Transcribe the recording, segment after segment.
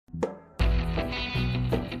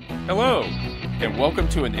Hello, and welcome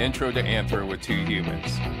to an intro to Anthro with two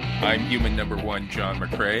humans. I'm human number one, John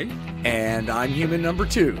McCray. And I'm human number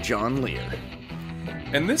two, John Lehr.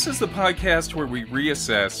 And this is the podcast where we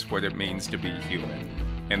reassess what it means to be human.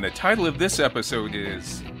 And the title of this episode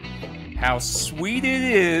is How Sweet It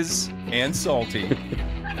Is and Salty.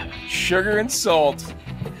 Sugar and Salt,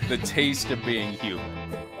 the taste of being human.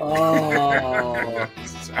 Oh,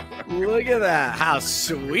 look at that. How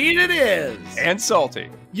sweet it is. And salty.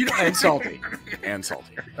 And salty. And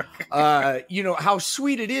salty. How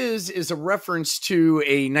sweet it is a reference to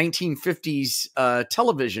a 1950s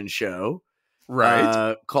television show.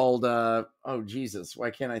 Right. Called, oh, Jesus, why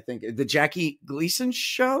can't I think? The Jackie Gleason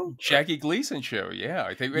show? Jackie Gleason show, yeah.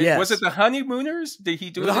 I think. Yes. Was it the Honeymooners? Did he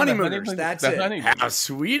do the Honeymooners? That's it. Honeymooners. How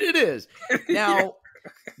sweet it is. Now,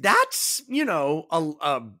 that's,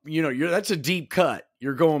 that's a deep cut.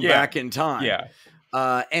 You're going back in time. Yeah.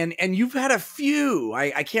 And you've had a few,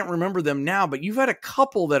 I can't remember them now, but you've had a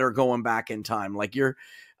couple that are going back in time. Like you're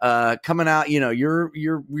coming out, you're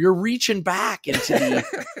reaching back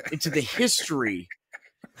into the history.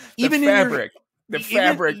 Even the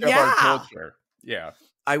fabric of our culture. Yeah.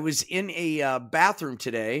 I was in a bathroom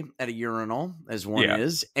today at a urinal, as one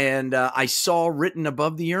is, and I saw written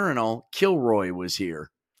above the urinal, Kilroy was here.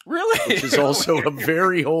 Really? Which is also a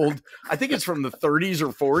very old, I think it's from the 30s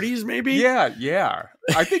or 40s, maybe? Yeah.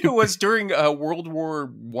 I think it was during World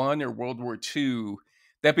War I or World War II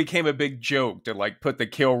that became a big joke to put the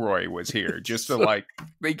Kilroy was here, just to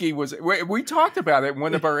think he was. We talked about it in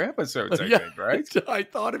one of our episodes, I think, right? I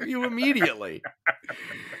thought of you immediately.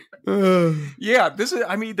 Yeah,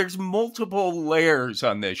 there's multiple layers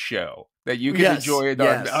on this show that you can enjoy it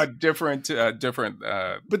on different.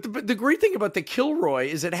 But the great thing about the Kilroy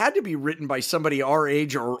is it had to be written by somebody our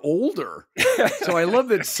age or older. So I love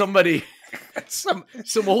that somebody, some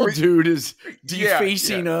old dude is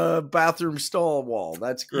defacing a bathroom stall wall.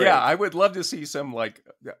 That's great. Yeah, I would love to see some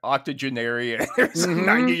octogenarian, some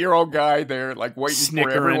 90-year-old guy there, waiting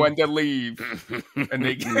for everyone to leave, and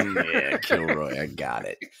they Kilroy, I got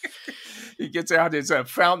it. He gets out his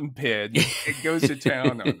fountain pen and goes to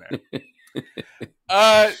town on that.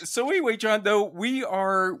 So anyway, John, though,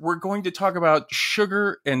 we're going to talk about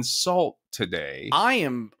sugar and salt today. I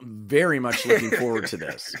am very much looking forward to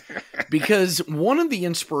this because one of the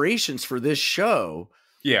inspirations for this show,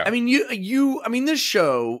 this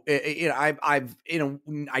show, I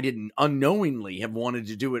didn't unknowingly have wanted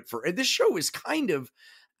to do it for this show is kind of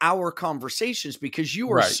our conversations because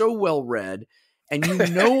you are so well read. And you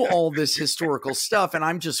know all this historical stuff, and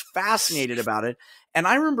I'm just fascinated about it. And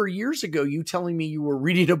I remember years ago you telling me you were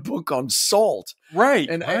reading a book on salt, right?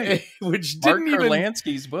 Which Marc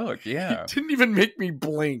Kurlansky's book, yeah, didn't even make me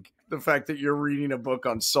blink. The fact that you're reading a book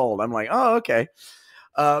on salt, I'm like, oh, okay.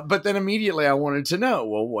 But then immediately I wanted to know,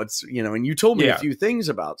 well, what's and you told me a few things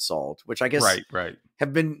about salt, which I guess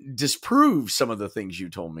have been disproved. Some of the things you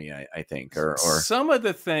told me, I think, or some of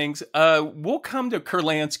the things. We'll come to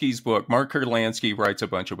Kurlansky's book. Marc Kurlansky writes a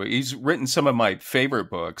bunch of books. He's written some of my favorite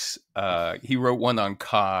books. He wrote one on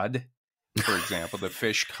cod, for example, the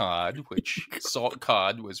fish cod, which salt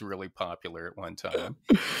cod was really popular at one time.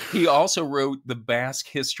 He also wrote The Basque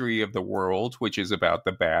History of the World, which is about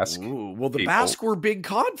the Basque. Ooh, well, the Basque were big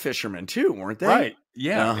cod fishermen too, weren't they? Right.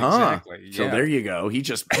 Yeah, exactly. Yeah. So there you go. He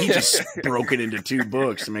just broke it into two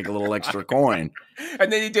books to make a little extra coin.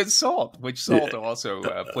 And then he did salt, which salt also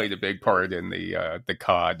played a big part in the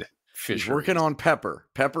cod fisheries. He's working on pepper.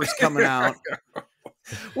 Pepper's coming out.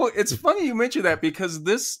 Well, it's funny you mention that because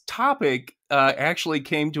this topic actually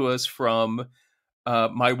came to us from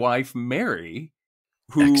my wife, Mary,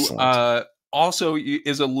 who also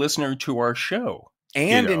is a listener to our show.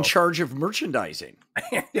 And in charge of merchandising.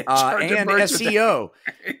 And SEO.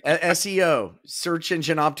 SEO, search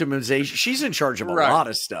engine optimization. She's in charge of a lot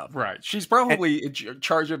of stuff. Right. She's probably in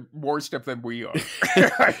charge of more stuff than we are.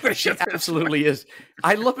 She absolutely is.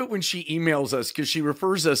 I love it when she emails us because she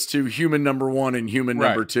refers us to human number one and human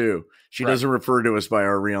number two. She doesn't refer to us by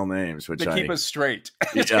our real names, which keep us straight.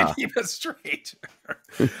 Yeah. Keep us straight.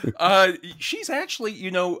 She's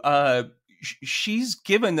actually, she's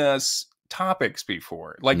given us topics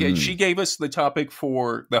before. She gave us the topic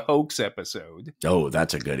for the hoax episode. Oh,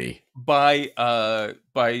 that's a goodie. By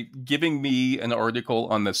giving me an article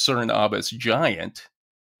on the Cernobis giant.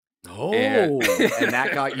 Oh, and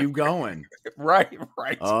that got you going. Right.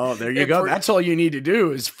 Oh, there you go. That's all you need to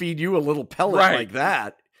do is feed you a little pellet like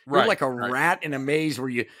that. You're like a rat in a maze where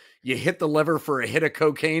you hit the lever for a hit of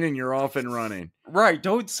cocaine and you're off and running. Right.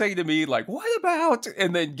 Don't say to me what about,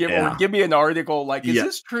 and then give me an article is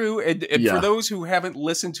this true? And for those who haven't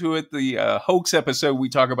listened to it, the hoax episode, we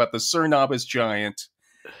talk about the Cernobis giant.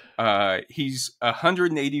 He's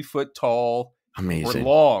 180 foot tall, amazing, or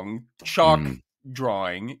long chalk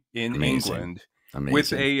drawing in amazing. England, Amazing.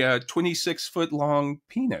 with a 26 foot long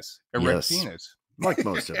penis, erect penis. Like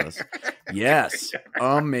most of us. Yes.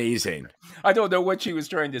 Amazing. I don't know what she was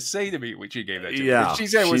trying to say to me when she gave that to me. Yeah. She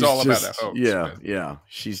said it was all about a hoax. Yeah. But. Yeah.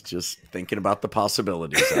 She's just thinking about the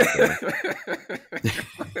possibilities out there.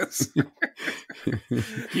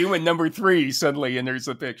 Human number 3 suddenly enters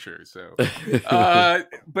the picture. So,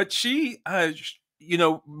 but she,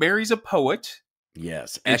 marries a poet.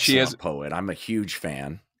 Yes. Excellent poet. I'm a huge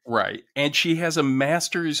fan. Right. And she has a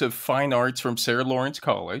master's of fine arts from Sarah Lawrence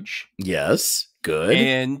College. Yes. Good.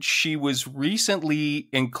 And she was recently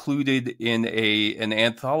included in an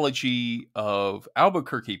anthology of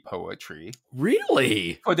Albuquerque poetry.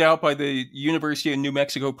 Really? Put out by the University of New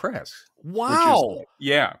Mexico Press. Wow.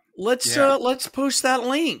 Yeah. Let's post that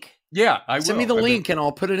link. Yeah, I will. Send me the link and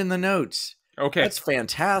I'll put it in the notes. Okay. That's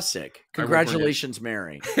fantastic. Congratulations,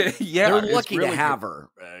 Mary. Yeah. They're lucky really to have her,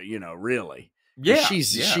 really. Yeah.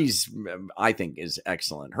 She's I think is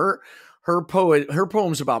excellent. Her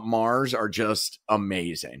poems about Mars are just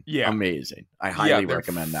amazing. Yeah. Amazing. I highly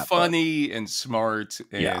recommend that. Funny book. And smart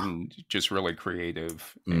and just really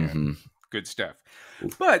creative and good stuff.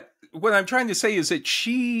 But what I'm trying to say is that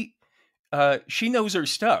she knows her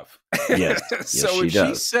stuff. Yes. So if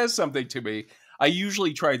she says something to me, I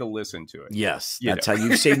usually try to listen to it. Yes. That's how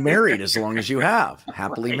you stay married as long as you have.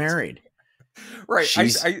 Happily married. Right.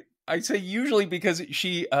 I say usually because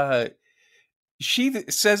she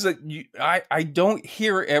says that I don't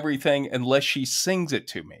hear everything unless she sings it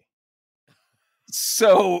to me.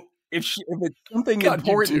 So if it's something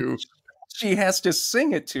important, she has to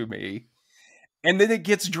sing it to me, and then it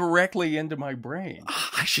gets directly into my brain.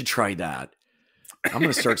 I should try that. I'm going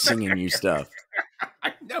to start singing you stuff.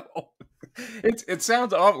 I know. It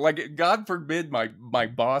sounds awful. Like, God forbid my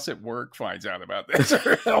boss at work finds out about this.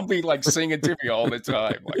 They'll be like singing to me all the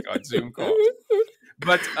time, like on Zoom calls.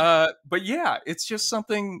 But yeah, it's just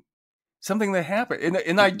something that happened,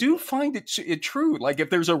 and I do find it true. Like, if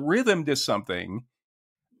there's a rhythm to something,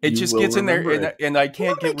 it just gets in there, and I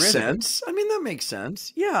can't get rid of it. I mean, that makes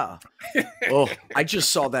sense. Yeah. I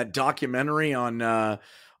just saw that documentary on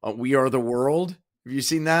We Are the World. Have you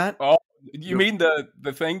seen that? Oh, you mean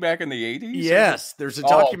the thing back in the 80s? Yes, there's a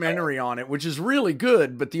documentary on it, which is really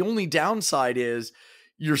good. But the only downside is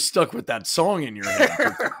you're stuck with that song in your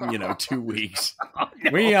head for 2 weeks. Oh,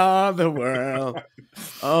 no. We are the world.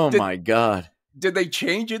 Oh my God! Did they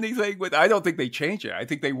change anything with? I don't think they changed it. I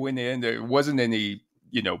think they went in. There wasn't any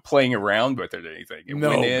playing around with it or anything.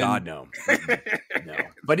 God, no. No.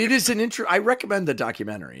 But it is I recommend the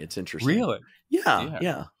documentary. It's interesting. Really?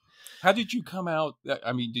 Yeah. How did you come out?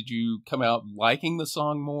 I mean, did you come out liking the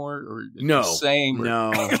song more, or no? The same? Or...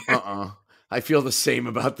 No. I feel the same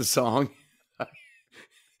about the song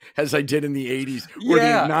as I did in the 80s or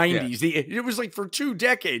the 90s. Yeah. It was like for 2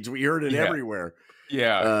 decades we heard it everywhere.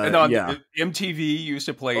 Yeah, and on MTV used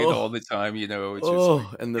to play it all the time. It's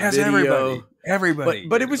just and the video, everybody.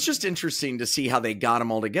 But it was just interesting to see how they got them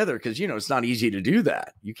all together because it's not easy to do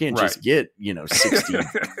that. You can't just get 60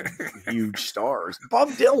 huge stars. Bob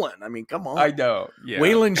Dylan, I mean, come on. I know. Yeah.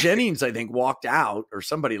 Waylon Jennings, I think, walked out or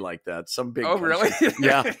somebody like that. Some big. Oh, really?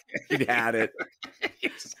 Yeah, he had it.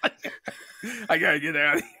 I gotta get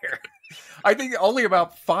out of here. I think only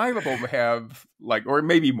about 5 of them have or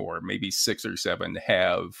maybe more, maybe 6 or 7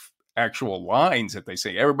 have actual lines that they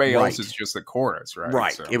sing. Everybody else is just the chorus, right?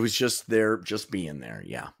 Right. So, it was just being there.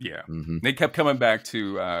 Yeah. Yeah. Mm-hmm. They kept coming back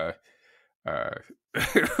to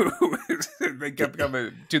they kept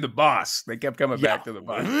coming to the boss. They kept coming back to the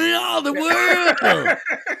boss. We are the world.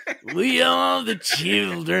 We are the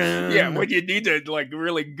children. Yeah, when you need to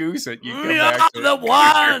really goose it, you come we back are to the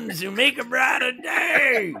ones who make a brighter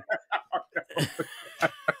day.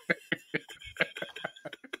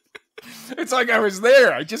 It's like I was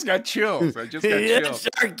there. I just got chills. Chills.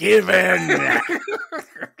 Start giving.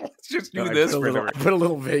 Let's just do this for I put a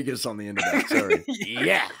little Vegas on the end of that. Sorry.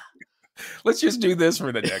 Yeah. Let's just do this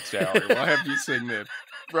for the next hour. We'll have you sing this.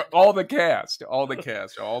 All the cast. We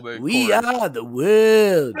chorus. Are the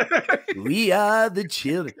world. We are the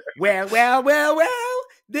children. Well.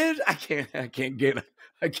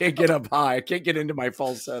 I can't get up high. I can't get into my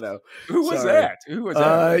falsetto. Who was that?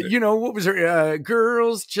 What was her?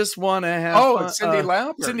 Girls just want to have fun. Cindy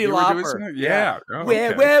Lauper. Cindy Lauper. Yeah. Oh,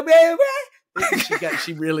 okay.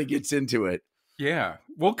 She really gets into it. Yeah.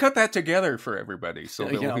 We'll cut that together for everybody. So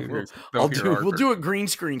we'll do it green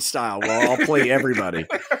screen style while I'll play everybody.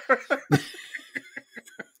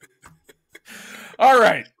 All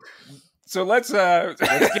right. So let's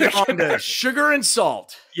get on to sugar and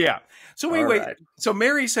salt. Yeah. So anyway, so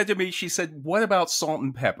Mary said to me, she said, what about salt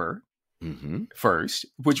and pepper first,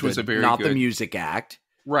 which was a very not good... the music act.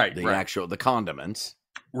 Right. The condiments.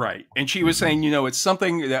 Right. And she was saying, it's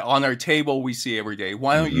something that on our table we see every day.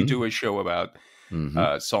 Why don't you do a show about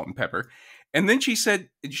salt and pepper? And then she said,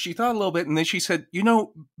 she thought a little bit, and then she said,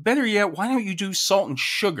 better yet, why don't you do salt and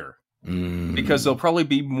sugar? Because there'll probably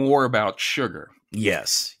be more about sugar.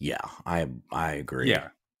 Yes. Yeah. I agree. Yeah.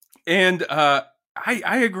 And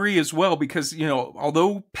I agree as well, because,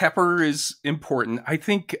 although pepper is important, I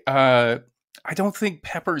think I don't think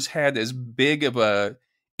pepper's had as big of a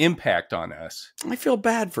impact on us. I feel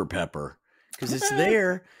bad for Pepper because it's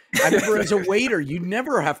there. I remember as a waiter, you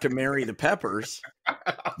never have to marry the peppers.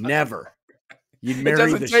 Never. You'd marry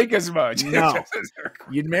it doesn't take as much. No.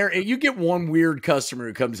 You get one weird customer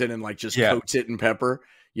who comes in and just coats it in pepper.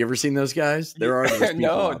 You ever seen those guys? There are those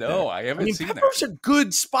people No, I haven't seen that. Pepper's a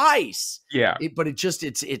good spice. Yeah. But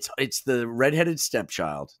it's the redheaded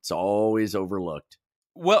stepchild. It's always overlooked.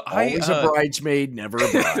 Well, always a bridesmaid, never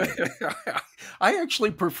a bride. I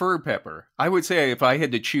actually prefer pepper. I would say if I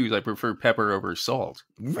had to choose, I prefer pepper over salt.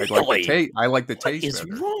 Really? I like the taste.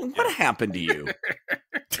 What is wrong? What happened to you?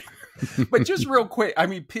 But just real quick, I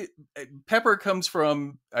mean, pepper comes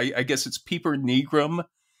from, I guess it's Piper nigrum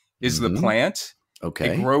is the plant.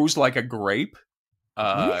 Okay. It grows like a grape.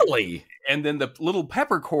 Really? And then the little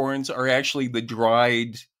peppercorns are actually the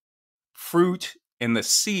dried fruit and the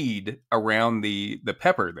seed around the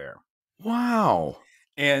pepper there. Wow.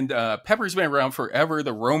 And pepper's been around forever.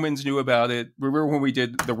 The Romans knew about it. Remember when we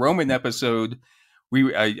did the Roman episode,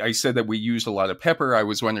 I said that we used a lot of pepper. I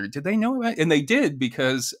was wondering, did they know about it? And they did,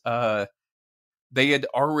 because they had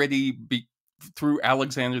already, through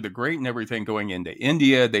Alexander the Great and everything going into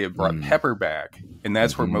India, they had brought pepper back. And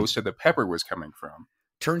that's where most of the pepper was coming from.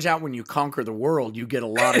 Turns out when you conquer the world, you get a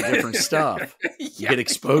lot of different stuff. You get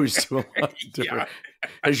exposed to a lot of different,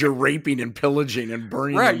 as you're raping and pillaging and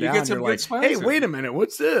burning them down. You get some good spices. Hey, wait a minute,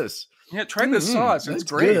 what's this? Yeah, try the sauce. It's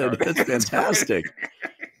great. Good. That's fantastic.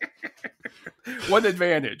 One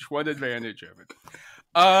advantage of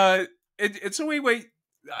it. So anyway,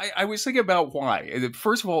 I was thinking about why.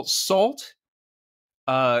 First of all, salt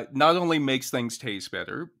not only makes things taste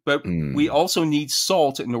better, but we also need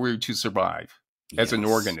salt in order to survive. As an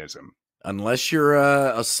organism. Unless you're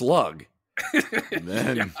a slug.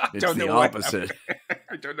 Then it's the opposite.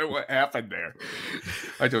 I don't know what happened there.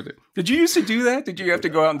 I don't know. Did you used to do that? Did you have to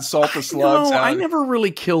go out and salt the slugs? No, I never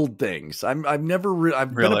really killed things. I've been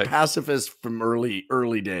a pacifist from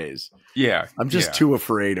early days. Yeah. I'm just too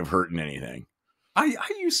afraid of hurting anything. I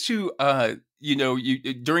used to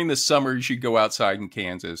during the summers you'd go outside in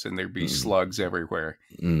Kansas and there'd be slugs everywhere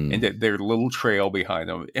and there'd a little trail behind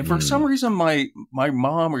them. And for some reason my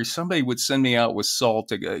mom or somebody would send me out with salt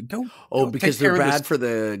to go. Oh, because they're bad for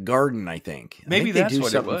the garden, I think. Maybe they that's do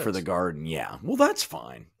what something it was. For the garden. Yeah. Well, that's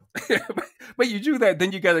fine. But you do that,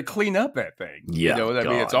 then you got to clean up that thing. Yeah. You know what I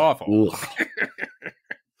mean? It's awful.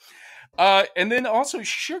 And then also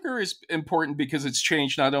sugar is important because it's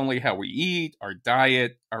changed not only how we eat, our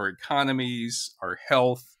diet, our economies, our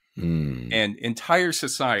health, and entire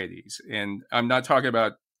societies. And I'm not talking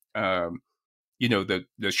about, the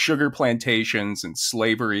sugar plantations and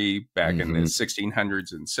slavery back in the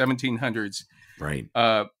 1600s and 1700s. Right.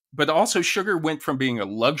 But also sugar went from being a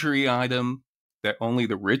luxury item that only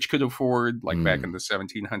the rich could afford, like back in the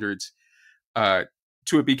 1700s,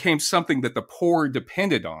 to it became something that the poor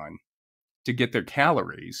depended on to get their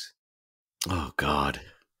calories. Oh God.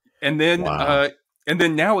 And then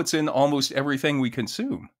now it's in almost everything we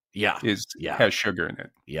consume. Yeah. Has sugar in it.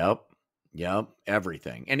 Yep.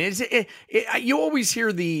 Everything. And you always hear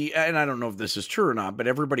and I don't know if this is true or not, but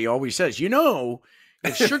everybody always says,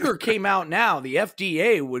 if sugar came out now, the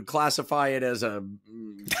FDA would classify it as a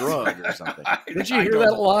drug or something. Did you hear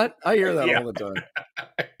that a lot? I hear that all the time.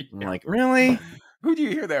 I'm like, really? Who do you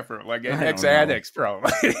hear that from? Like ex-addicts,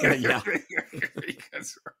 probably. Yeah.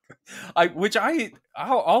 Because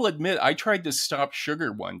I'll admit, I tried to stop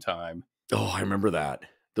sugar one time. Oh, I remember that.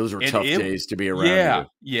 Those were tough days to be around.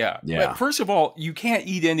 Yeah. But first of all, you can't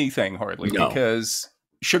eat anything hardly because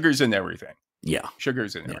sugar's in everything. Yeah.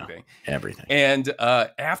 Sugar's in everything. Everything. And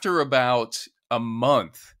after about a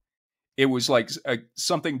month, it was like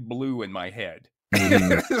something blew in my head.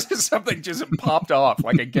 Something just popped off,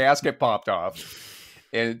 like a gasket popped off.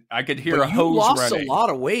 And I could hear a hose running. You lost a lot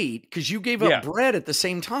of weight because you gave up bread at the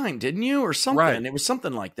same time, didn't you? Or something. Right. It was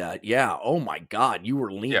something like that. Yeah. Oh my God. You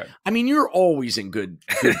were lean. Yeah. I mean, you're always in good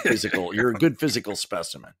physical. You're a good physical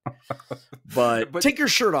specimen. But take your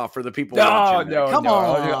shirt off for the people watching. No. Come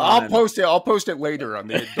on. I'll post it. I'll post it later on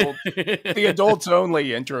the adults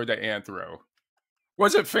only intro to Anthro.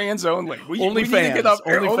 Was it fans only? Only fans.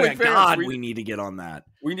 Only fans. God, we need to get on that.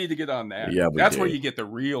 We need to get on that. Yeah, that's where you get the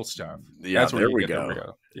real stuff. Yeah, that's where there we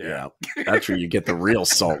go. Yeah, that's where you get the real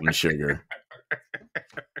salt and sugar.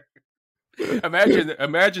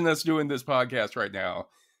 Imagine us doing this podcast right now.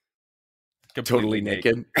 Totally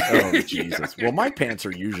naked. Oh, Jesus. Well, my pants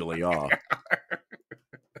are usually off.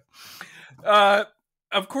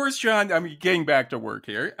 Of course, John, I'm getting back to work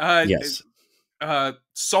here. Yes.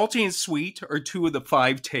 Salty and sweet are 2 of the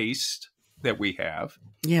 5 tastes that we have.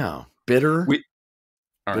 Yeah. Bitter.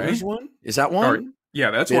 All Bitter's right. one? Is that one? Right.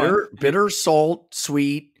 Yeah, that's bitter, one. Bitter, salt,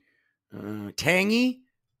 sweet, tangy.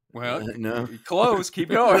 Well, no. Close. Keep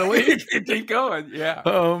going. Keep going. Yeah.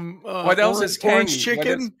 What else is tangy? Orange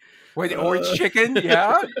chicken. Orange chicken.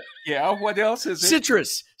 Yeah. Yeah. What else is it?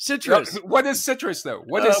 Citrus. What is citrus though?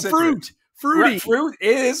 What is citrus? Fruit. Fruity. Fruit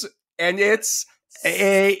is, and it's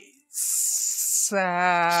a sour.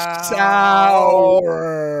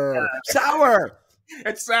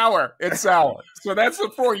 It's sour. So that's the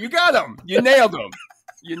 4. You got them. You nailed them.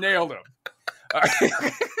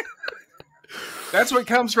 That's what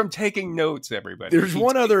comes from taking notes, everybody. There's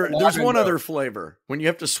one other flavor when you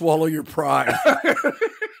have to swallow your pride.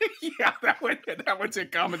 Yeah, that one's a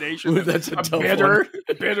combination. Ooh, that's a tough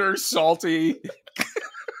bitter, salty,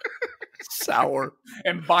 sour,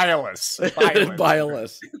 and bileless.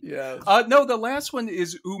 Yeah. No, the last one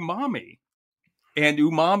is umami, and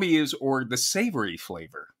umami is the savory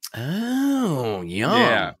flavor. Oh, yum.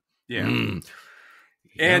 Yeah. Mm.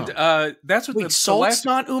 And that's what salt's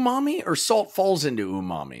not umami, or salt falls into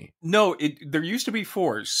umami? No, there used to be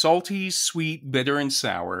 4: salty, sweet, bitter, and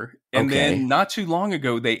sour. And then not too long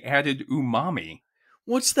ago, they added umami.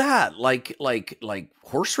 What's that? Like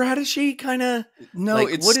horseradishy kind of? No,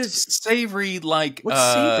 what is savory? What's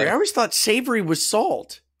savory? I always thought savory was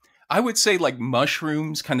salt. I would say like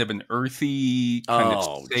mushrooms, kind of an earthy, kind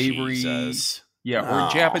of savory. Jesus. Yeah, or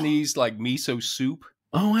Japanese like miso soup.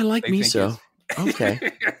 Oh, I like miso. Okay.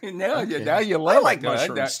 Now you love it. I like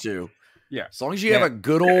mushrooms too. Yeah. As long as you have a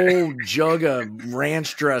good old jug of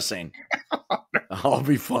ranch dressing, I'll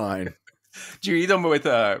be fine. Do you eat them with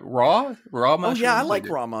raw mushrooms? Oh yeah, I like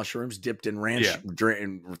raw mushrooms dipped in ranch,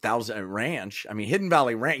 ranch. I mean, Hidden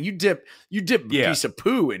Valley Ranch. You dip a piece of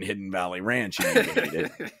poo in Hidden Valley Ranch, and you can eat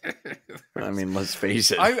it. I mean, let's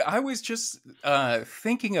face it. I was just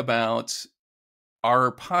thinking about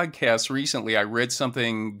our podcast recently. I read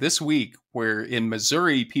something this week where in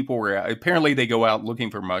Missouri, people were apparently they go out looking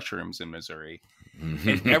for mushrooms in Missouri,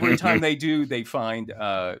 and every time they do, they find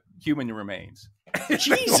human remains.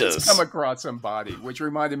 Jesus, come across some body, which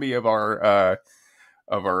reminded me of our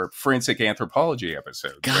forensic anthropology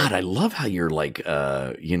episode. God, I love how you're like,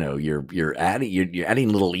 you're adding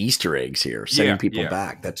little Easter eggs here, sending people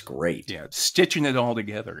back. That's great. Yeah, stitching it all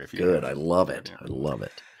together. If you good, I love it. I love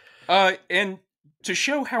it. And to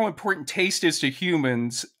show how important taste is to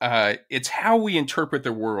humans, it's how we interpret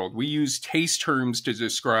the world. We use taste terms to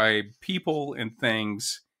describe people and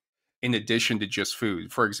things in addition to just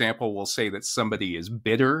food. For example, we'll say that somebody is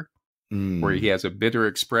bitter, where he has a bitter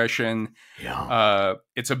expression. Yeah.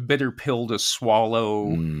 It's a bitter pill to swallow.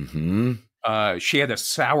 Mm-hmm. She had a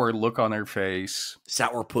sour look on her face.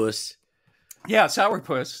 Sourpuss. Yeah,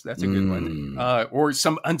 sourpuss. That's a good one. Or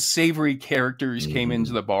some unsavory characters came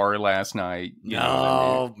into the bar last night.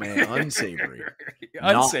 Man, unsavory.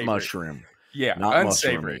 Not mushroom. Yeah, not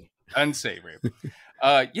unsavory. Unsavory.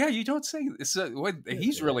 You don't say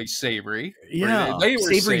he's really savory. Yeah, they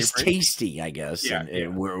were savory's savory. tasty, I guess. Yeah,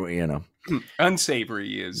 and we're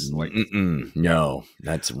unsavory is like no,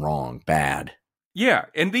 that's wrong, bad. Yeah,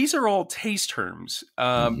 and these are all taste terms.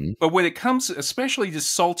 But when it comes especially to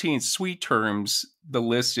salty and sweet terms, the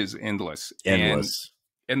list is endless.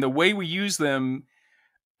 And the way we use them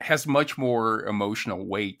has much more emotional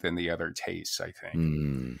weight than the other tastes, I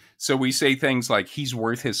think. So we say things like, he's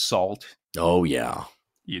worth his salt. Oh, yeah.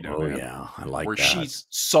 I like or that. She's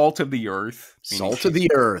salt of the earth. Salt of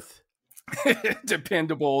the earth.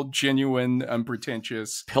 Dependable, genuine,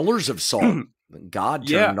 unpretentious. Pillars of salt. God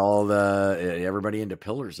turned everybody into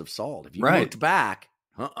pillars of salt. If you looked back,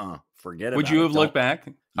 forget about it. Would you have looked back?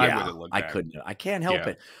 Yeah, I would have looked back. I couldn't. I can't help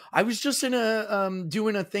it. I was just in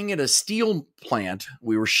doing a thing at a steel plant.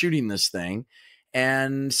 We were shooting this thing,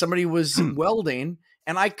 and somebody was welding,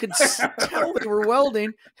 and I could tell they were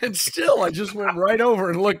welding, and still I just went right over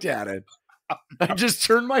and looked at it. I just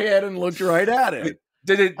turned my head and looked right at it.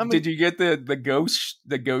 Did you get the ghost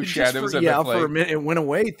shadows of the flame? For a minute it went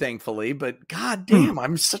away, thankfully, but god damn,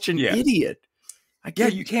 I'm such an idiot.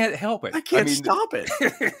 You can't help it. I can't stop it.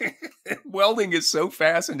 Welding is so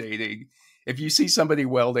fascinating. if you see somebody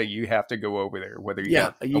welding, you have to go over there. Whether you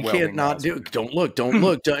you can't not do it. Don't look.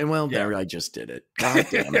 Well, there, I just did it. God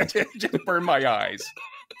damn it! Just burn my eyes.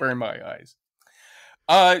 Burn my eyes.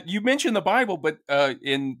 You mentioned the Bible, but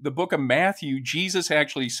in the book of Matthew, Jesus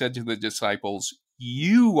actually said to the disciples,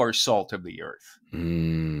 "You are salt of the earth."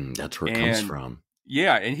 That's where it comes from.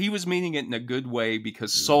 Yeah, and he was meaning it in a good way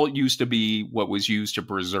because salt used to be what was used to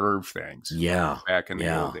preserve things. Yeah, back in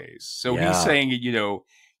the old days. So he's saying,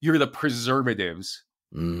 you're the preservatives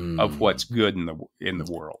of what's good in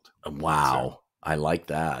the world. Wow, so, I like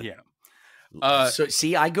that. Yeah. So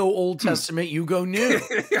see, I go Old Testament, you go New.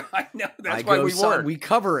 I know. That's why we work. We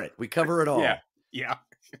cover it. We cover it all. Yeah.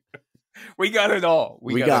 We got it all.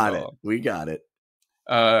 We got it. We got it.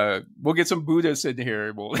 We'll get some Budhos in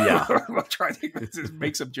here. We'll try to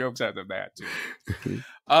make some jokes out of that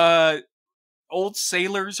too. Old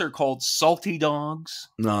sailors are called salty dogs.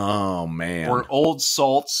 Oh man. Or old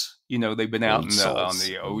salts. They've been out on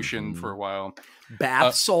the ocean for a while.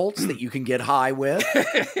 Bath salts that you can get high with.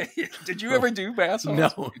 Did you ever do bath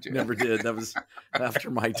salts? No, never did. That was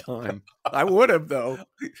after my time. I would have though.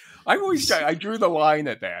 I drew the line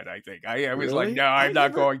at that. I think I was like, no, I'm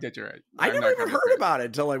not going to try it. I never even heard about it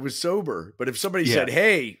until I was sober. But if somebody said,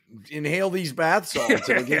 "Hey, inhale these bath salts,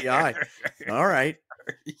 it'll get you high," all right.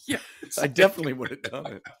 Yes. I definitely would have done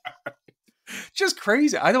it. Just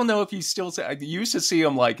crazy. I don't know if you still say. I used to see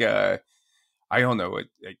them like I don't know, at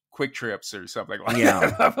Quick Trips or something like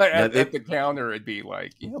that. At the counter, it'd be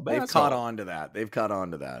like, they've caught on to that.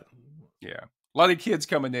 Yeah. A lot of kids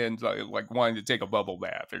coming in like wanting to take a bubble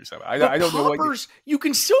bath or something. I don't know what you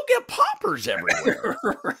can still get poppers everywhere,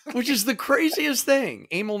 which is the craziest thing.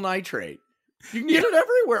 Amyl nitrate. You can get it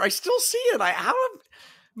everywhere. I still see it.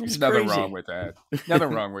 There's nothing wrong with that.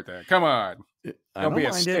 Nothing wrong with that. Come on. Don't be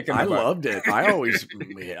a stick in the butt. I loved it.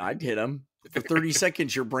 I'd hit them. For 30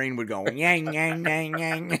 seconds, your brain would go, yang, yang, yang,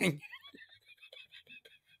 yang, yang.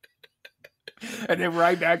 And then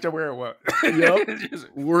right back to where it was.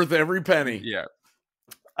 Yep. Worth every penny. Yeah.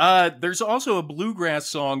 There's also a bluegrass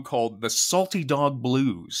song called the Salty Dog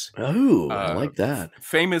Blues. Oh, I like that.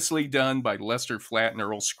 Famously done by Lester Flatt and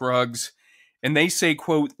Earl Scruggs. And they say,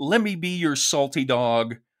 quote, "Let me be your salty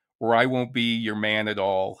dog, or I won't be your man at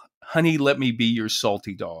all. Honey, let me be your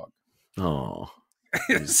salty dog." Oh.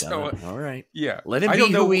 So, all right. Yeah. Let him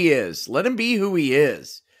be who he is. Let him be who he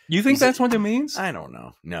is. You think that's what it means? I don't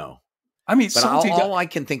know. No. I mean, but all I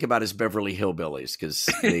can think about is Beverly Hillbillies because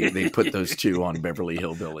they put those two on Beverly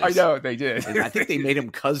Hillbillies. I know they did. I think they made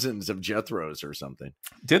them cousins of Jethro's or something.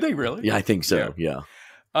 Did they really? Yeah, I think so. Yeah.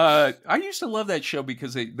 I used to love that show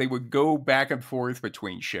because they would go back and forth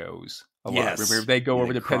between shows a lot. Remember, they go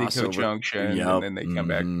over to Petticoat Junction and then they come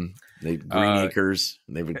back. Green Acres,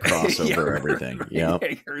 they would cross over everything. Yeah,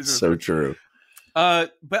 so true.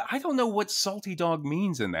 But I don't know what salty dog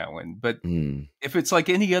means in that one. But if it's like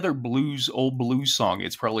any other old blues song,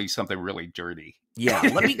 it's probably something really dirty. Yeah,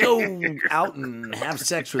 let me go out and have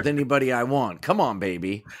sex with anybody I want. Come on,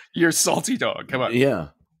 baby. You're a salty dog. Come on. Yeah.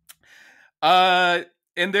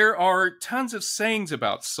 And there are tons of sayings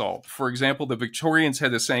about salt. For example, the Victorians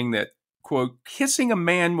had a saying that, quote, "Kissing a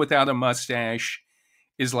man without a mustache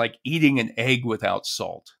is like eating an egg without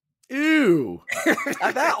salt." Ew.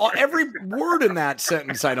 Every word in that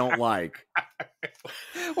sentence I don't like.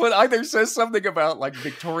 Well, it either says something about like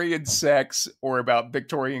Victorian sex or about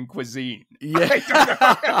Victorian cuisine. Yeah.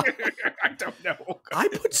 I don't know. I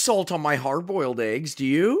put salt on my hard-boiled eggs. Do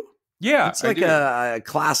you? Yeah. It's like a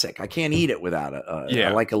classic. I can't eat it without it.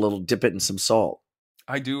 I like a little dip it in some salt.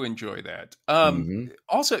 I do enjoy that.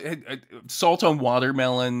 Also, salt on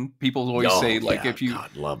watermelon. People always say, like, if you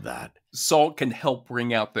love that, salt can help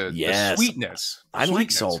bring out the sweetness. I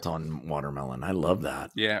like salt on watermelon. I love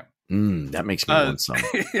that. Yeah, that makes me want some.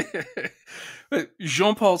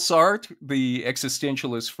 Jean-Paul Sartre, the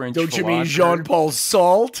existentialist French philosopher. Don't you mean Jean-Paul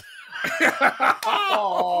Salt?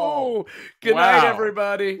 Oh, good night,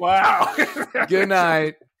 everybody. Wow. Good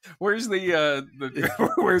night. Where's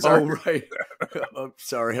where's our right? I'm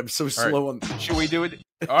sorry, I'm so slow on. Should we do it?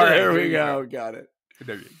 All right, there we go. Got it.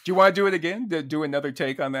 Do you want to do it again? Do another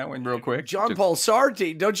take on that one real quick? Jean-Paul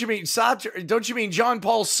Sartre. Don't you mean Sartre? Don't you mean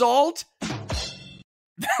Jean-Paul Salt?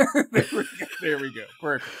 There we go.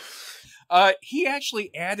 Perfect. He actually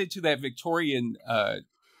added to that Victorian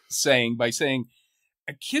saying by saying,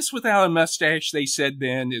 "A kiss without a mustache," they said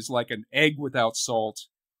then, "is like an egg without salt.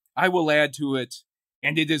 I will add to it,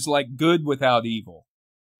 and it is like good without evil."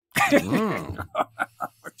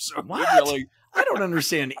 So what? Really, I don't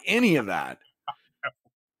understand any of that.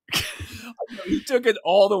 He took it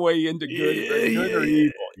all the way into good or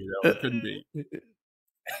evil. It couldn't be.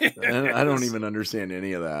 I don't even understand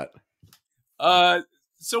any of that.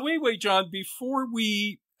 So anyway, John, before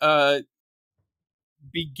we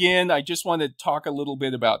begin, I just want to talk a little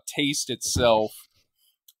bit about taste itself.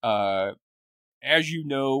 As you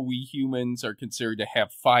know, we humans are considered to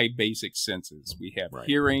have 5 basic senses. We have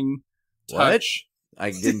hearing, touch. What? I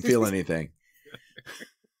didn't feel anything.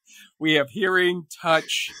 We have hearing,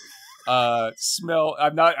 touch, smell.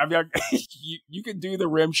 I'm not. You can do the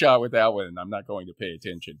rim shot with that one. I'm not going to pay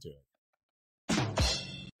attention to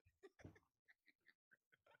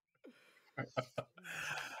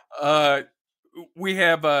it. We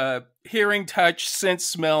have hearing, touch, sense,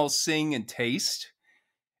 smell, sing, and taste.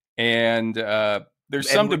 And there's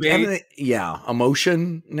some debate.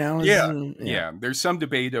 Emotion now. Yeah. There's some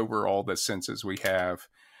debate over all the senses we have,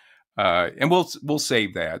 and we'll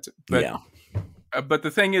save that. But but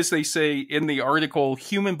the thing is, they say in the article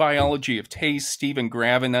 "Human Biology of Taste," Stephen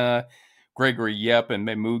Gravina, Gregory Yep, and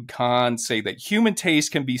Mahmoud Khan say that human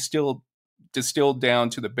taste can be still distilled down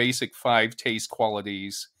to the basic 5 taste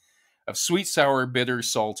qualities of sweet, sour, bitter,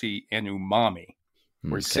 salty, and umami,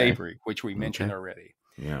 or savory, which we mentioned already.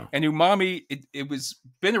 Yeah. And umami, it was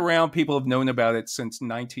been around. People have known about it since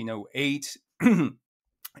 1908.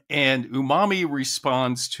 And umami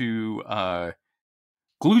responds to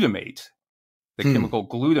glutamate, the chemical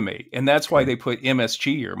glutamate. And that's why they put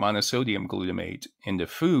MSG, or monosodium glutamate, into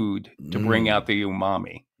food to bring out the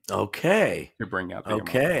umami. Okay. To bring out the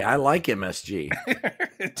umami. I like MSG.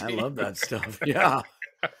 I love that stuff. Yeah.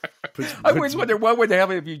 I always wonder what would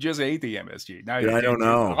happen if you just ate the MSG. Now, I don't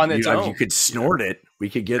know. On its own. You could snort it.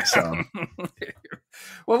 We could get some.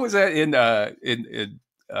 What was that in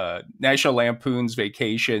National Lampoon's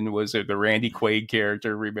Vacation? Was it the Randy Quaid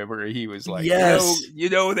character? Remember, he was like, yes, you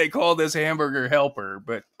know, they call this hamburger helper,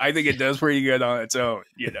 but I think it does pretty good on its own.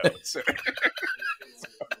 You know, so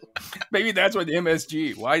maybe that's what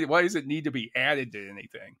MSG. Why does it need to be added to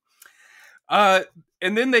anything?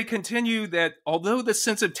 And then they continue that although the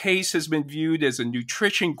sense of taste has been viewed as a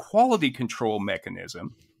nutrition quality control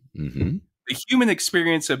mechanism, the human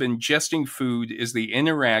experience of ingesting food is the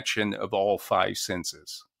interaction of all 5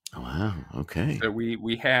 senses. Oh, wow. Okay. So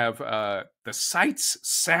we have the sights,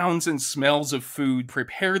 sounds, and smells of food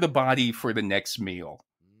prepare the body for the next meal.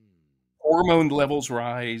 Hormone levels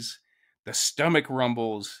rise, the stomach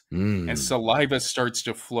rumbles, and saliva starts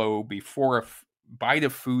to flow before a bite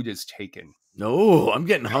of food is taken. No, I'm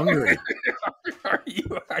getting hungry. Are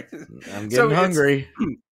you? I'm getting hungry.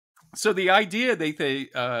 So the idea, they say,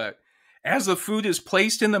 as the food is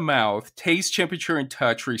placed in the mouth, taste, temperature, and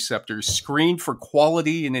touch receptors screen for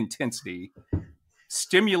quality and intensity,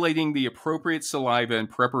 stimulating the appropriate saliva in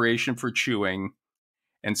preparation for chewing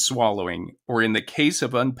and swallowing, or in the case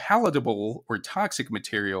of unpalatable or toxic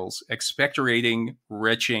materials, expectorating,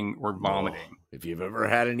 retching, or vomiting. If you've ever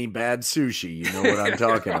had any bad sushi, you know what I'm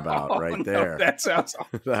talking about right there. That sounds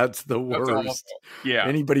awful. That's the worst. Yeah.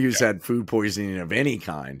 Anybody who's had food poisoning of any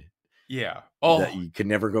kind. Yeah. That you can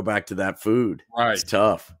never go back to that food. Right. It's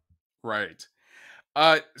tough. Right.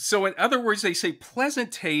 So in other words, they say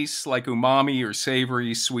pleasant tastes like umami or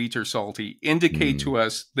savory, sweet or salty indicate to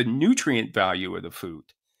us the nutrient value of the food.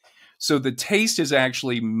 So the taste is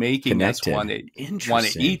actually making us want to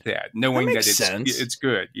eat that, knowing that it's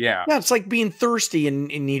good. Yeah. Yeah, it's like being thirsty and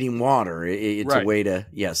needing water. It's a way to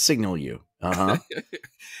signal you.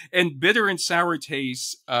 And bitter and sour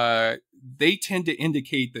tastes, they tend to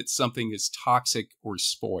indicate that something is toxic or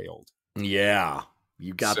spoiled. Yeah.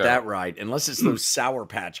 You got that right. Unless it's those Sour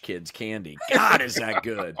Patch Kids candy. God, is that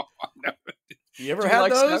good? No. You ever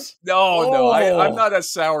had those? No. I'm not a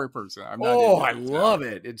sour person. I'm not. I love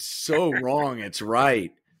it. It's so wrong. It's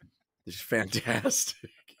right. It's fantastic.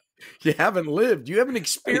 You haven't lived. You haven't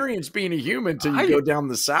experienced being a human until you go down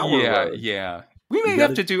the sour road. Yeah. We may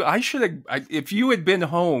have to do. I should have. If you had been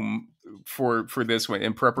home for this one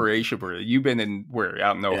in preparation for it, you've been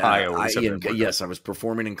out in Ohio. Yes, I was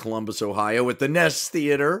performing in Columbus, Ohio, at the Nest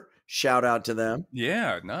Theater. Shout out to them.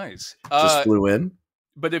 Yeah, nice. Just flew in.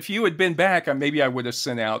 But if you had been back, maybe I would have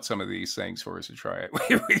sent out some of these things for us to try it.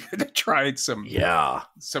 We could have tried some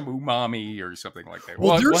umami or something like that.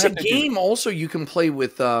 Well, there's a game also you can play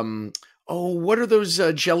with. What are those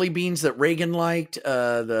jelly beans that Reagan liked?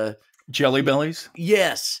 The Jelly Bellies?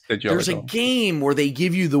 Yes. There's a game where they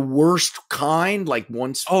give you the worst kind. Like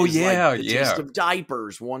one's taste of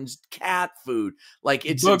diapers, one's cat food. Like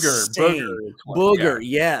it's insane. Booger.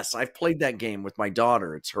 Yes. I've played that game with my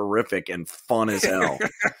daughter. It's horrific and fun as hell.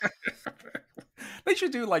 They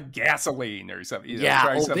should do like gasoline or something.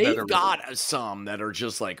 They've got some that are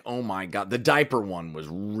just like, oh my God. The diaper one was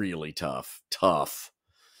really tough.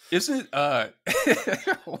 Isn't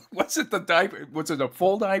was it the diaper? Was it a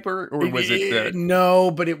full diaper or was it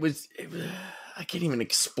no, but it was I can't even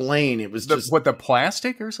explain. It was just the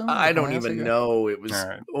plastic or something? I don't even know. It was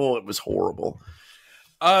right. it was horrible.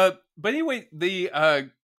 But anyway, the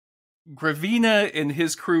Gravina and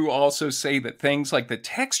his crew also say that things like the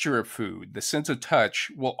texture of food, the sense of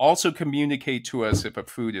touch, will also communicate to us if a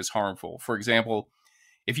food is harmful. For example,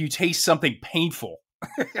 if you taste something painful,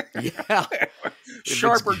 yeah,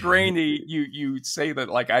 sharp or grainy, you say that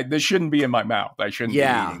like this shouldn't be in my mouth. I shouldn't be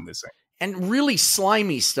eating this thing. And really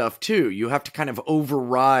slimy stuff too. You have to kind of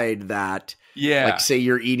override that. Yeah, like say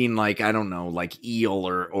you're eating like I don't know, like eel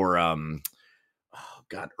or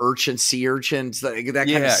sea urchins, that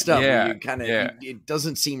kind of stuff. Yeah, where you kind of it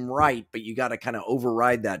doesn't seem right, but you got to kind of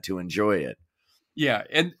override that to enjoy it. Yeah,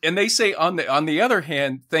 and they say on the other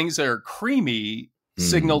hand, things that are creamy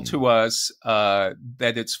signal to us that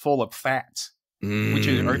it's full of fats, which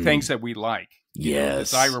are things that we like.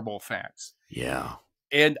 Yes, desirable fats. Yeah.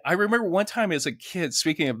 And I remember one time as a kid,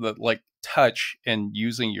 speaking of the like touch and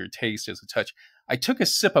using your taste as a touch, I took a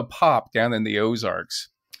sip of pop down in the Ozarks.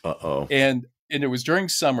 And it was during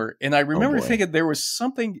summer, and I remember thinking there was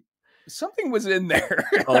something was in there.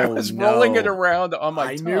 I was rolling it around on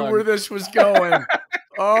my tongue. I knew where this was going.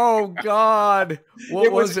 Oh God,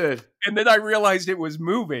 what was it? And then I realized it was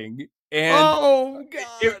moving, and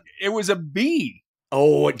God, it was a bee.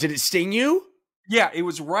 Oh, did it sting you? Yeah, it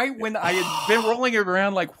was right when I had been rolling it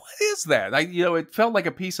around. Like, what is that? It felt like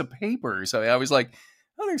a piece of paper. So I was like,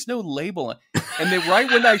 oh, there's no label. And then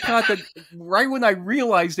right when I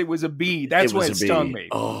realized it was a bee, that's when it stung me.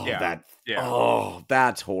 Oh, yeah. Oh,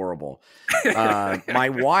 that's horrible. My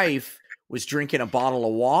wife was drinking a bottle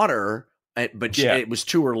of water, but it was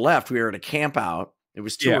to her left. We were at a camp out. It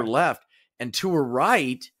was to her left, and to her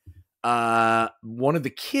right, one of the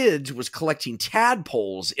kids was collecting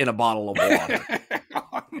tadpoles in a bottle of water.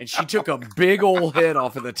 And she took a big old hit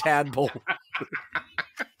off of the tadpole.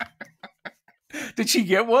 Did she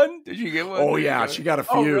get one? Oh, yeah. She got a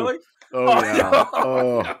few. Oh, really? Oh, yeah.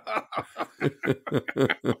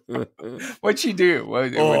 No. What'd she do?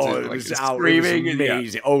 It was screaming. It was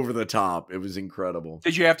amazing. Over the top. It was incredible.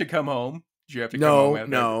 Did you have to come home?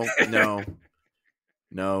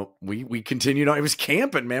 No. We continued on. It was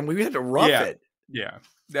camping, man. We had to rough it. Yeah.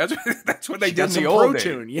 That's what they did in the old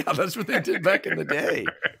days. Yeah, that's what they did back in the day.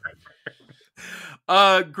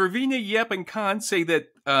 Gravina, Yep, and Khan say that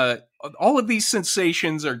all of these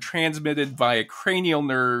sensations are transmitted via cranial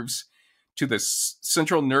nerves to the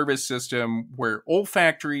central nervous system, where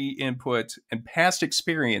olfactory input and past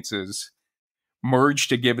experiences merge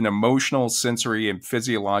to give an emotional, sensory, and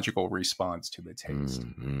physiological response to the taste.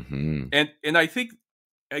 Mm-hmm. And I think,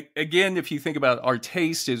 again, if you think about it, our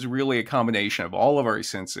taste is really a combination of all of our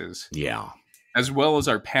senses. Yeah. As well as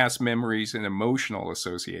our past memories and emotional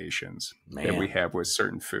associations that we have with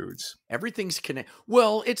certain foods. Everything's connected.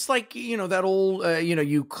 Well, it's like, that old,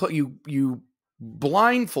 you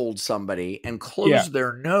blindfold somebody and close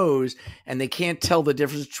their nose and they can't tell the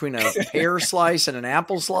difference between a pear slice and an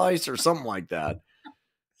apple slice or something like that.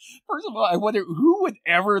 First of all, I wonder who would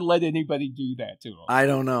ever let anybody do that to them. I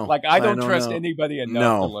don't know. Like, I don't trust anybody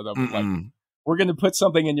enough to let them. Like, we're going to put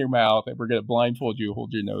something in your mouth and we're going to blindfold you,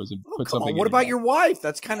 hold your nose, and put something in What about your wife?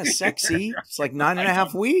 That's kind of sexy. It's like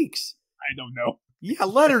 9.5 weeks. I don't know. Yeah,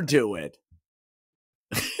 let her do it.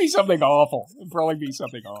 Be something awful. It'd probably be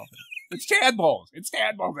something awful. It's tadpoles.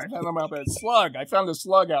 I found them out there. Slug. I found a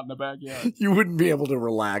slug out in the backyard. You wouldn't be able to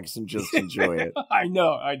relax and just enjoy it. I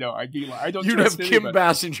know. I'd be like, I don't. You'd have Kim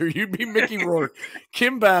Basinger. You'd be Mickey Rourke.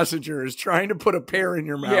 Kim Basinger is trying to put a pear in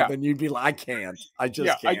your mouth, and you'd be like, I can't. I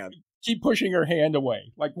just can't. Keep pushing her hand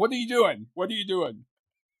away. Like, what are you doing?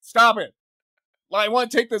 Stop it. I want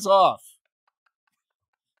to take this off.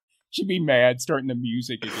 She'd be mad, starting the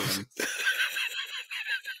music again.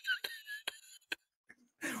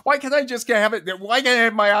 Why can't I just have it? Why can't I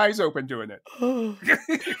have my eyes open doing it?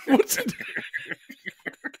 What's it?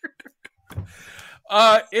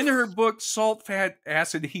 In her book, Salt, Fat,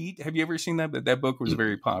 Acid, Heat, have you ever seen that? That book was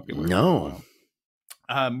very popular. No.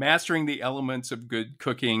 Mastering the Elements of Good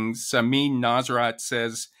Cooking, Samin Nasrat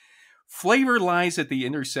says, flavor lies at the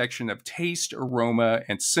intersection of taste, aroma,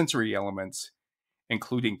 and sensory elements,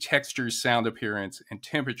 including texture, sound appearance, and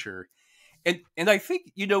temperature. And I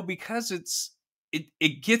think, because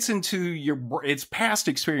it gets into its past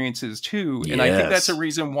experiences too. And I think that's a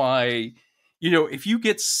reason why, if you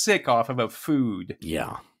get sick off of a food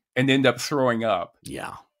and end up throwing up.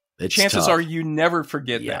 Yeah. Chances are you never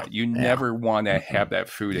forget that. You never want to have that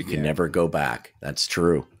food again. You can never go back. That's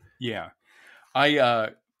true. Yeah.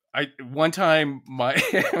 I one time my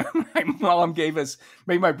my mom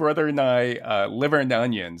made my brother and I liver and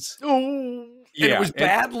onions. Oh, yeah, and it was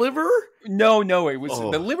bad liver? No, it was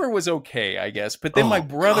the liver was okay, I guess. But then my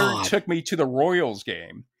brother took me to the Royals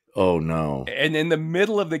game. Oh no! And in the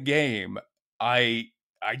middle of the game, I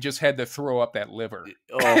just had to throw up that liver.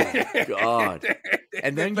 Oh God!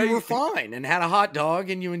 And then you were fine and had a hot dog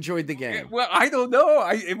and you enjoyed the game. Well, I don't know.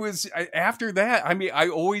 It was after that. I mean, I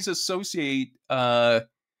always associate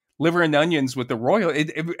liver and onions with the Royal.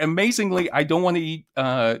 Amazingly, I don't want to eat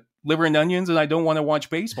liver and onions, and I don't want to watch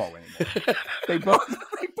baseball anymore. They both.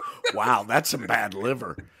 Wow, that's some bad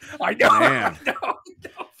liver. I know. Man.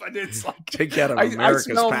 But it's like take that of America's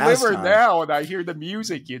I smell pastime. Liver now, and I hear the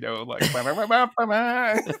music. Like.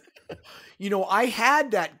 I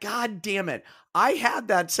had that. God damn it! I had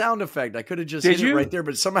that sound effect. I could have just hit it right there,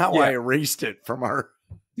 but somehow I erased it from our.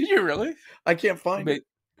 Did you really? I can't find it.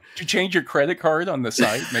 Did you change your credit card on the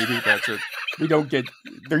site? Maybe that's it. We don't get.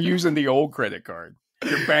 They're using the old credit card.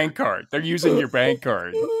 Your bank card. They're using your bank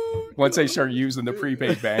card. Once they start using the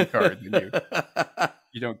prepaid bank card, then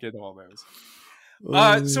you don't get all those.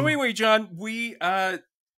 So anyway, John, we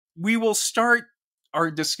will start our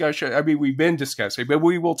discussion. I mean, we've been discussing, but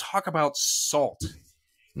we will talk about salt.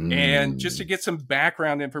 And just to get some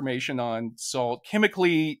background information on salt,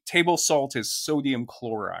 chemically, table salt is sodium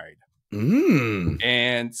chloride. And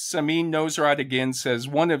Samin Nosrat again says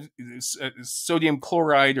one of sodium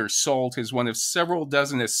chloride or salt is one of several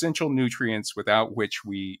dozen essential nutrients without which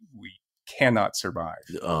we cannot survive.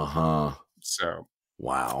 So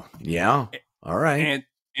wow, yeah, all right.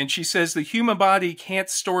 And she says the human body can't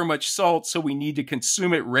store much salt, so we need to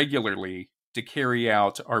consume it regularly to carry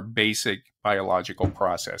out our basic biological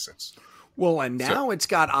processes. Well, and now it's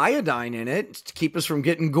got iodine in it to keep us from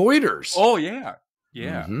getting goiters. Oh yeah.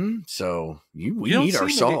 Yeah. So we need our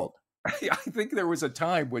salt. I think there was a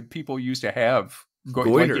time when people used to have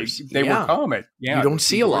goiters. They were common. Yeah. You don't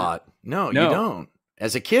see a lot. No, you don't.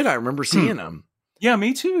 As a kid, I remember seeing them. Yeah,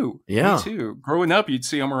 me too. Yeah. Me too. Growing up, you'd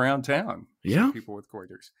see them around town. Yeah. People with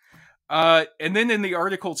goiters. And then in the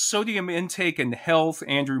article, Sodium Intake and Health,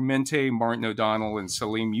 Andrew Mente, Martin O'Donnell, and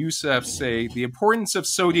Salim Youssef say the importance of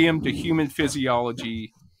sodium to human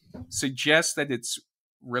physiology suggests that its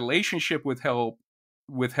relationship with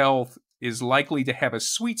health is likely to have a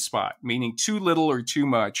sweet spot, meaning too little or too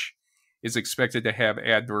much is expected to have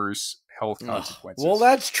adverse health consequences. Well,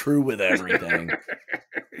 that's true with everything.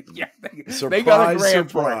 Yeah, they got a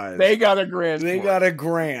grant for it. They got a grant. They got a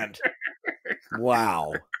grant.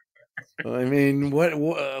 Wow. I mean,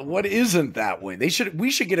 what isn't that way?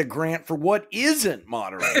 We should get a grant for what isn't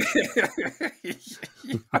moderation.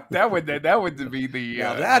 that would be the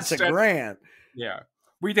that's a grant. Yeah.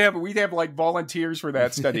 We'd have like volunteers for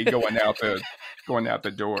that study going out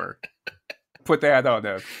the door. Put that on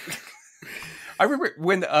a. I remember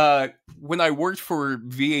when I worked for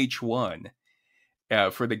VH1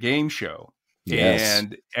 for the game show,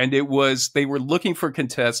 and it was they were looking for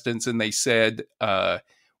contestants, and they said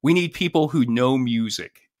we need people who know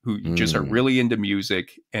music, who just are really into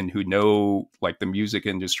music, and who know like the music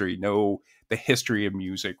industry, know the history of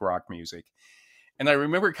music, rock music. And I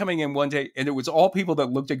remember coming in one day, and it was all people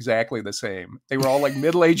that looked exactly the same. They were all like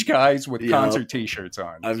middle-aged guys with concert T-shirts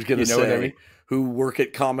on. I was going to say, who work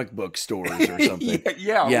at comic book stores or something.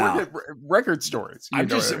 yeah. Work at record stores.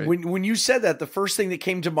 When you said that, the first thing that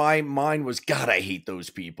came to my mind was, God, I hate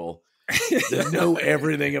those people that know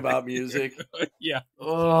everything about music. Yeah.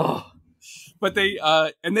 Oh. But they,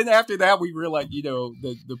 and then after that, we realized,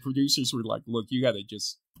 the producers were like, look, you got to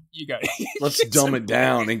let's dumb it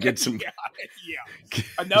down and get some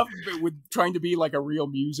enough with trying to be like a real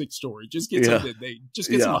music story. Just get some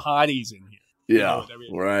hotties in here. Yeah,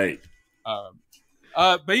 right.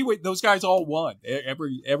 But anyway, those guys all won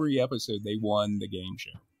every episode. They won the game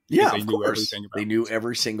show. Yeah, of course. They knew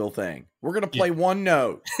every single thing. We're gonna play one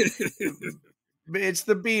note. It's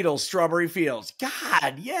the Beatles, Strawberry Fields.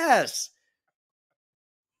 God, yes.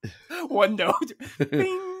 One note.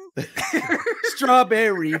 Bing.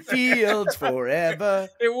 Strawberry Fields forever.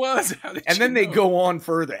 It was. And then they go on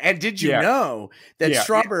further. And did you know that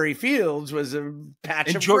Strawberry Fields was a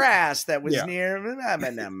patch of grass that was near?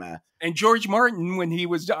 And George Martin, when he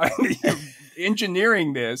was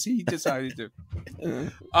engineering this, he decided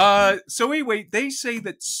to. So anyway, they say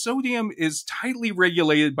that sodium is tightly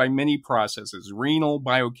regulated by many processes: renal,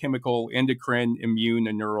 biochemical, endocrine, immune,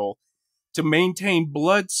 and neural, to maintain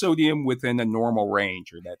blood sodium within a normal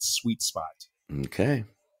range, or that sweet spot. Okay.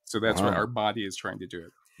 So that's what our body is trying to do.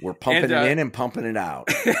 We're pumping it in and pumping it out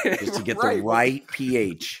just to get the right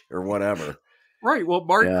pH or whatever. Right. Well,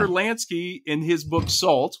 Marc Kurlansky, in his book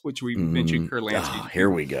Salt, which we mentioned Kurlansky. Here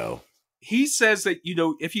we go. He says that,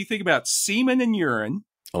 if you think about semen and urine.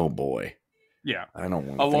 Oh, boy. Yeah. I don't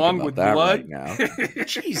want to along think about with that blood. right now.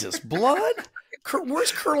 Jesus, blood?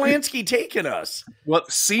 Where's Kurlansky taking us? Well,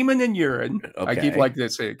 semen and urine. Okay. I keep like to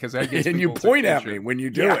say it because I get. And you point at me when you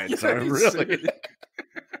do it. So really,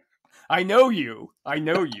 I know you.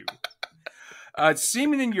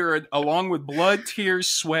 Semen and urine, along with blood, tears,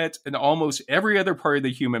 sweat, and almost every other part of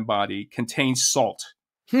the human body, contains salt,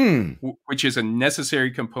 which is a necessary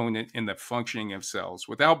component in the functioning of cells.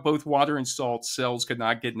 Without both water and salt, cells could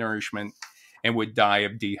not get nourishment and would die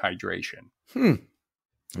of dehydration. All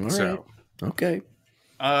right. Okay.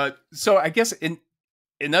 So I guess in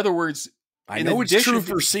other words, I know it's true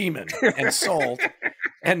for semen and salt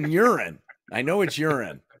and urine. I know it's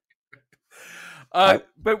urine.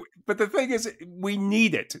 But the thing is, we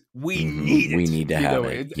need it. We need it. We need to have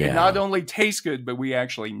it. It not only tastes good, but we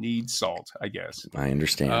actually need salt, I guess. I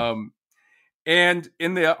understand. And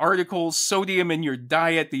in the article, sodium in your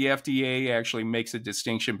diet, the FDA actually makes a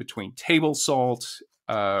distinction between table salt,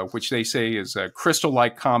 which they say is a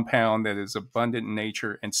crystal-like compound that is abundant in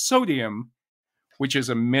nature, and sodium, which is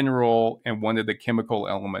a mineral and one of the chemical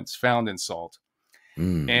elements found in salt.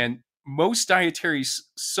 And most dietary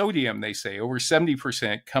sodium, they say, over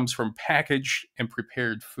 70%, comes from packaged and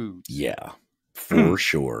prepared foods. Yeah, for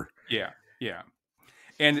sure. Yeah.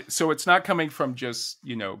 And so it's not coming from just,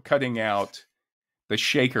 cutting out the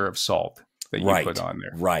shaker of salt that you put on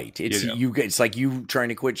there. Right. It's it's like you trying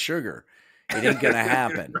to quit sugar. It ain't going to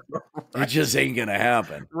happen. Right. It just ain't going to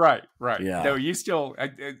happen. Right. Yeah. No, you still,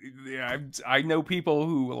 I know people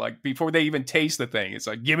who, like, before they even taste the thing, it's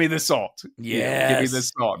like, give me the salt. Yes. Give me the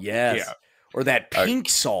salt. Yes. Yeah. Or that pink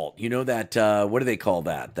salt. You know that, what do they call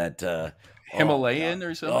that? That Himalayan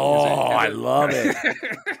or something? I love it.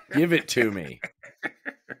 Give it to me.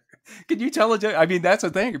 Can you tell I mean, that's the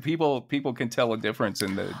thing. People can tell a difference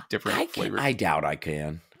in the different flavors. I doubt I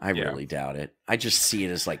can. I really doubt it. I just see it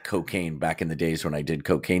as like cocaine. Back in the days when I did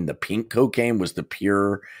cocaine, the pink cocaine was the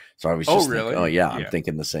pure. So I was just thinking, I'm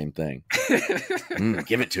thinking the same thing.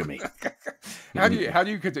 Give it to me. How do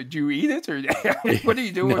you do you eat it, or what do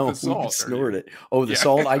you do with the salt? Snort it. Oh, the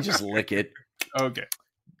salt, I just lick it. Okay.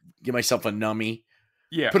 Give myself a numbie.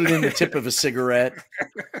 Yeah. Put it in the tip of a cigarette.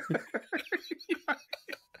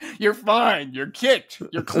 You're fine. You're kicked.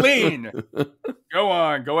 You're clean. Go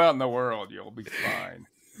on. Go out in the world. You'll be fine.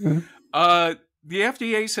 The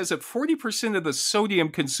FDA says that 40% of the sodium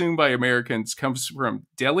consumed by Americans comes from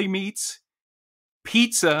deli meats,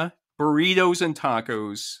 pizza, burritos and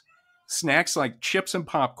tacos, snacks like chips and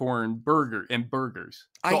popcorn, burgers.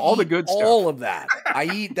 So all the good stuff. All of that. I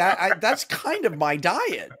eat that. That's kind of my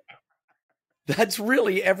diet. That's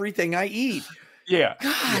really everything I eat. Yeah.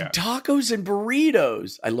 God, tacos and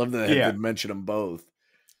burritos. I love that I had to mention them both.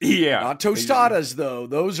 Yeah. Not tostadas, though.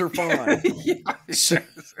 Those are fine.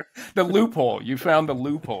 The loophole. You found the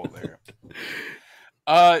loophole there.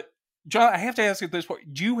 John, I have to ask you at this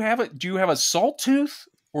point. Do you have a salt tooth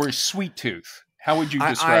or a sweet tooth? How would you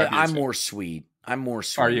describe yourself? I'm more sweet.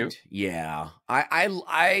 Are you? Yeah. I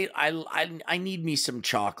need me some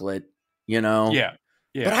chocolate, Yeah.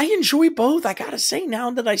 But I enjoy both. I gotta say, now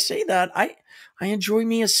that I say that, I enjoy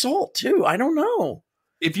me a salt too. I don't know.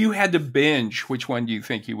 If you had to binge, which one do you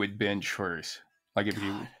think you would binge first? Like if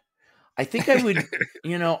you, I think I would.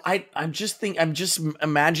 I'm just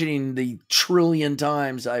imagining the trillion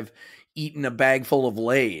times I've eaten a bag full of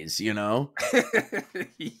Lay's.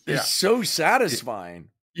 It's so satisfying.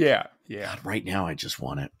 Yeah. God, right now, I just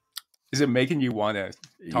want it. Is it making you want to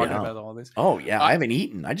talk about all this? Oh, yeah. I haven't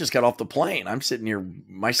eaten. I just got off the plane. I'm sitting here.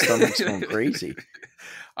 My stomach's going crazy.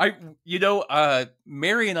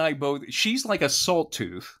 Mary and I both, she's like a salt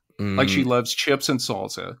tooth. Like she loves chips and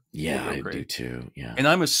salsa. Yeah, I do too. Yeah. And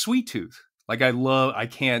I'm a sweet tooth. Like I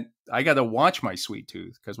got to watch my sweet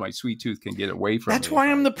tooth because my sweet tooth can get away from me. That's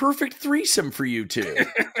why I'm the perfect threesome for you two.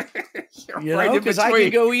 Because I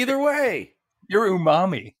can go either way. You're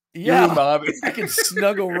umami. Yeah, I can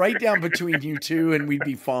snuggle right down between you two and we'd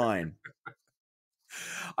be fine.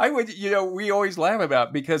 I would, we always laugh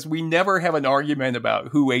about because we never have an argument about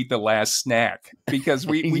who ate the last snack because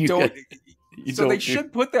we don't. They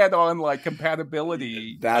should put that on like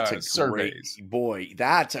compatibility surveys.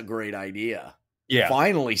 That's a great idea. Yeah.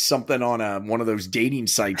 Finally, something on one of those dating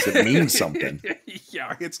sites that means something.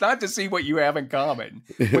 Yeah. It's not to see what you have in common.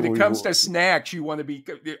 When it comes to snacks, you want to be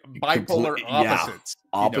bipolar opposites.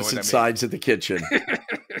 Yeah. Opposite sides of the kitchen.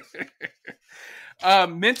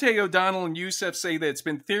 Mente, O'Donnell, and Youssef say that it's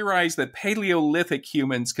been theorized that Paleolithic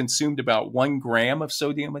humans consumed about 1 gram of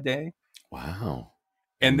sodium a day. Wow.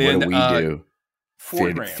 And then what do we do?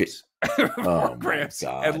 4 grams. 4 grams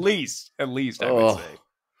at least. I would say.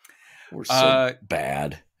 We're so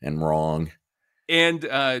bad and wrong. And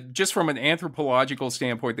just from an anthropological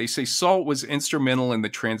standpoint, they say salt was instrumental in the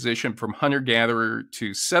transition from hunter-gatherer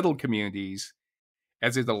to settled communities,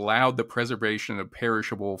 as it allowed the preservation of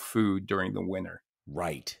perishable food during the winter.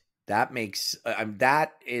 Right. That makes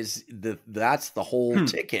that's the whole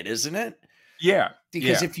ticket, isn't it? Yeah.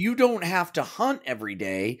 Because if you don't have to hunt every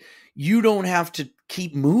day, you don't have to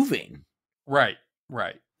keep moving. Right.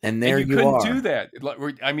 And you couldn't do that.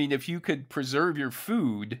 I mean, if you could preserve your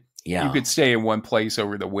food, you could stay in one place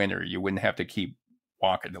over the winter. You wouldn't have to keep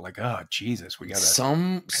walking. They're like, oh, Jesus, we got to...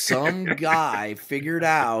 Some guy figured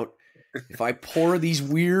out, if I pour these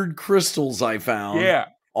weird crystals I found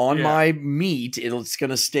on my meat, it's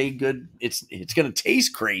going to stay good. It's going to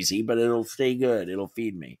taste crazy, but it'll stay good. It'll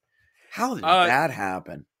feed me. How did that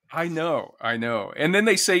happen? I know. And then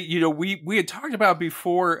they say, we had talked about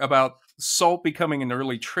before about salt becoming an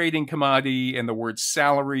early trading commodity and the word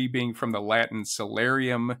salary being from the Latin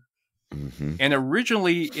salarium. Mm-hmm. And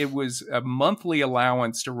originally it was a monthly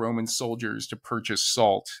allowance to Roman soldiers to purchase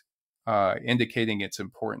salt, indicating its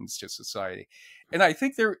importance to society. And I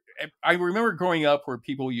think I remember growing up where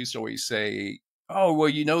people used to always say, oh,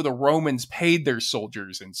 well, the Romans paid their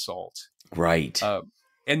soldiers in salt. Right.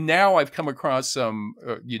 And now I've come across some,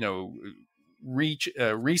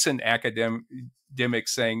 recent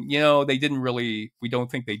academics saying, they didn't really, we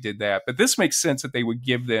don't think they did that. But this makes sense that they would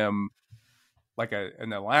give them like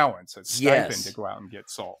an allowance, a stipend to go out and get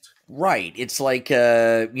salt. Right. It's like,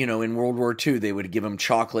 in World War II, they would give them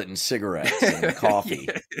chocolate and cigarettes and coffee.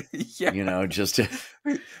 Just to...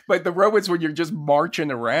 But the Romans, when you're just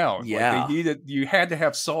marching around, you had to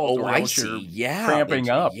have salt or else you're cramping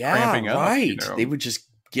up. Right. They would just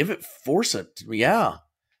force it. Yeah.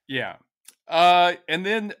 Yeah. And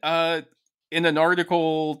then in an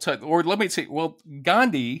article, or let me say,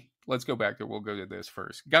 Gandhi, let's go back to, we'll go to this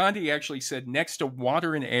first. Gandhi actually said, next to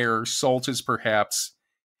water and air, salt is perhaps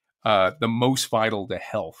the most vital to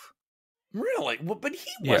health. Really? Well, but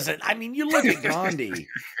he wasn't. I mean, you look at Gandhi.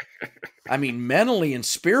 I mean, mentally and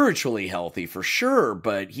spiritually healthy for sure,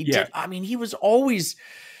 but he did. I mean, he was always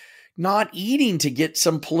not eating to get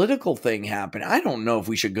some political thing happen. I don't know if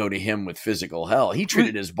we should go to him with physical health. He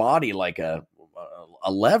treated his body like a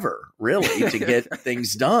lever, really, to get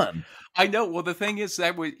things done. I know. Well, the thing is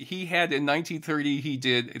that he had in 1930, he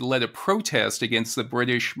led a protest against the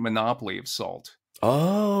British monopoly of salt.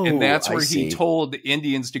 Oh, and that's where he told the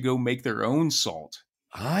Indians to go make their own salt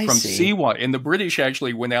from seawater. And the British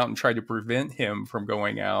actually went out and tried to prevent him from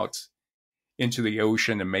going out into the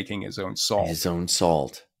ocean and making his own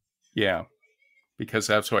salt. Yeah, because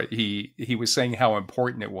that's what he was saying, how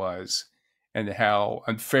important it was and how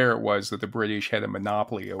unfair it was that the British had a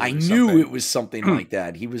monopoly over something. Knew it was something like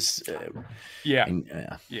that. He was...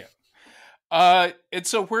 And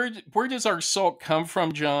so where does our salt come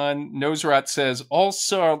from, John? Nosrat says, all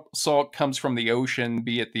salt comes from the ocean,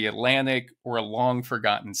 be it the Atlantic or a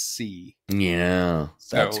long-forgotten sea. Yeah,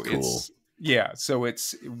 that's cool. So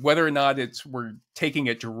it's whether or not we're taking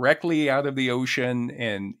it directly out of the ocean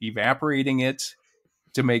and evaporating it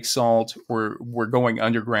to make salt, or we're going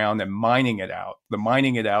underground and mining it out. The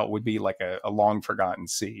mining it out would be like a long-forgotten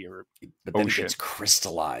sea or but then ocean. It gets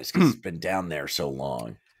crystallized because it's been down there so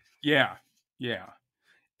long. Yeah.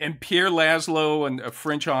 And Pierre Laszlo, a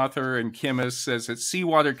French author and chemist, says that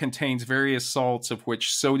seawater contains various salts, of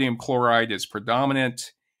which sodium chloride is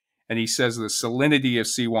predominant. And he says the salinity of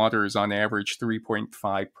seawater is on average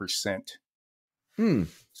 3.5%.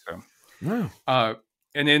 So, wow.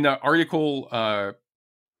 And in the article,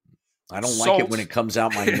 I don't like it when it comes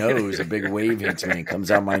out my nose. A big wave hits me and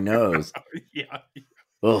comes out my nose. Yeah.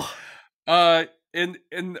 Ugh. And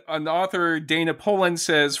an author, Dana Poland,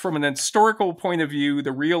 says, from an historical point of view,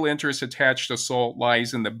 the real interest attached to salt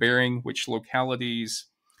lies in the bearing which localities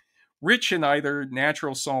rich in either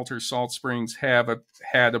natural salt or salt springs have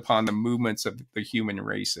had upon the movements of the human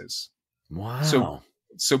races. Wow.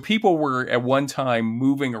 So people were at one time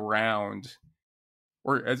moving around,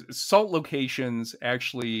 or salt locations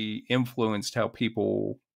actually influenced how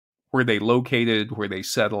people, where they located, where they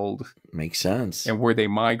settled. Makes sense. And where they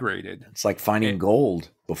migrated. It's like finding gold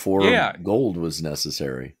before gold was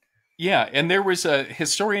necessary. Yeah, and there was a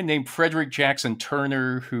historian named Frederick Jackson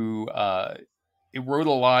Turner who wrote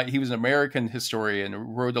a lot. He was an American historian who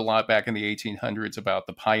wrote a lot back in the 1800s about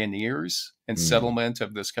the pioneers and settlement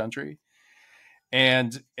of this country.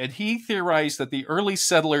 And he theorized that the early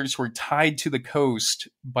settlers were tied to the coast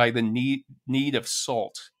by the need of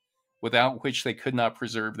salt, without which they could not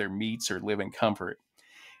preserve their meats or live in comfort.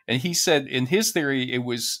 And he said, in his theory, it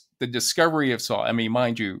was the discovery of salt, I mean,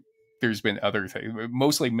 mind you, there's been other things,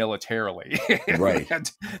 mostly militarily,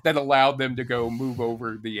 right, that allowed them to go move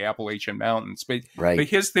over the Appalachian Mountains. But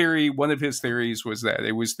his theory, one of his theories was that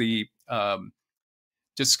it was the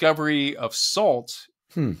discovery of salt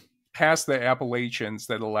past the Appalachians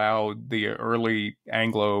that allowed the early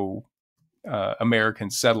Anglo American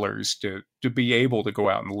settlers to be able to go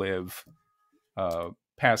out and live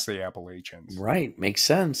past the Appalachians. Right, makes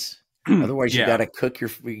sense. Otherwise, you got to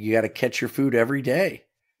you got to catch your food every day.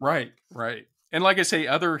 Right. And like I say,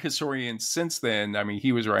 other historians since then, I mean,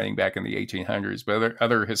 he was writing back in the 1800s, but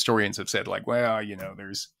other historians have said, like, well,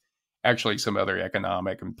 there's actually some other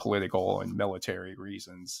economic and political and military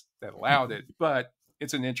reasons that allowed it. But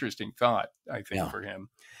it's an interesting thought, I think, for him.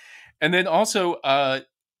 And then also,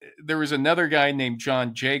 there was another guy named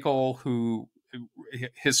John Jekyll,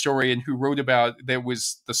 historian, who wrote about there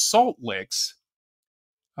was the salt licks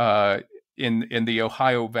in the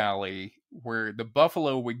Ohio Valley, where the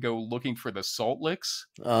buffalo would go looking for the salt licks.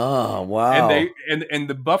 Oh, wow. And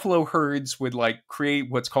the buffalo herds would like create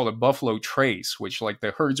what's called a buffalo trace, which like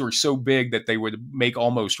the herds were so big that they would make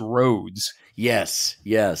almost roads. Yes.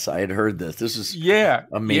 I had heard this. This is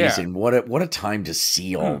amazing. Yeah. What a time to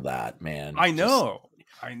see all that, man. I know.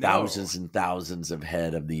 Thousands and thousands of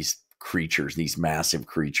head of these creatures, these massive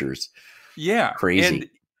creatures. Yeah. Crazy.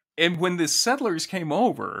 And when the settlers came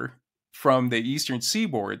over from the eastern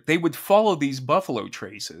seaboard, they would follow these buffalo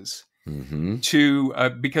traces to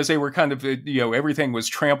because they were kind of everything was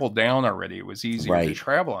trampled down already. It was easier to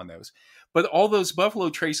travel on those. But all those buffalo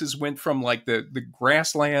traces went from like the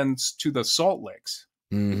grasslands to the salt licks.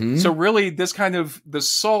 So really, the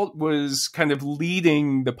salt was kind of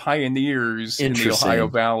leading the pioneers in the Ohio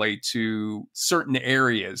Valley to certain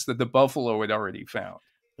areas that the buffalo had already found.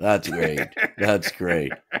 That's great. That's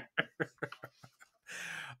great.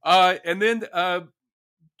 And then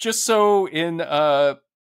just so in,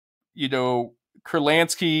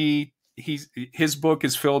 Kurlansky, his book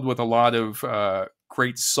is filled with a lot of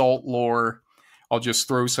great salt lore. I'll just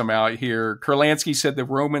throw some out here. Kurlansky said the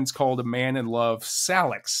Romans called a man in love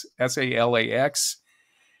Salix, S-A-L-A-X,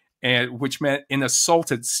 which meant in a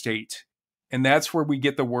salted state. And that's where we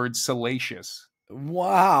get the word salacious.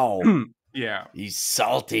 Wow. Yeah. He's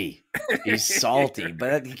salty. He's salty,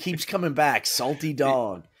 but he keeps coming back. Salty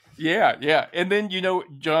dog. Yeah. And then,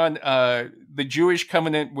 John, the Jewish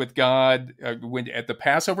covenant with God, when at the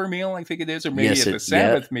Passover meal, I think it is, or maybe at the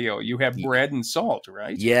Sabbath meal, you have bread and salt,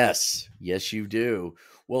 right? Yes, you do.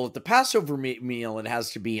 Well, at the Passover meal, it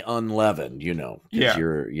has to be unleavened,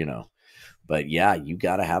 but you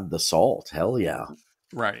got to have the salt. Hell yeah.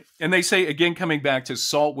 Right. And they say, again, coming back to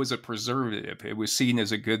salt was a preservative. It was seen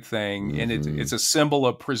as a good thing. And it's a symbol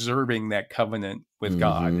of preserving that covenant with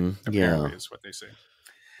God, apparently is what they say.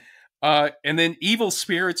 And then evil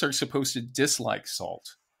spirits are supposed to dislike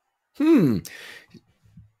salt.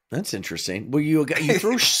 That's interesting. Well, you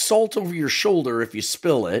throw salt over your shoulder if you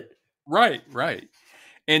spill it. Right.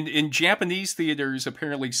 And in Japanese theaters,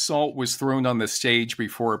 apparently salt was thrown on the stage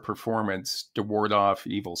before a performance to ward off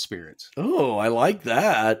evil spirits. Oh, I like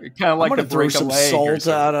that. Kind of like to throw some salt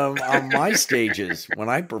out on my stages when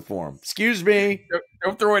I perform. Excuse me.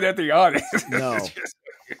 Don't throw it at the audience. No.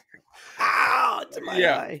 Ow, it's in my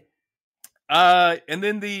eye. And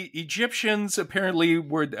then the Egyptians apparently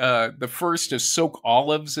were the first to soak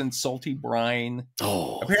olives in salty brine.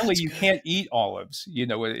 Oh, apparently you can't eat olives.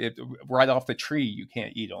 Right off the tree, you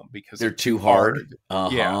can't eat them because they're too hard.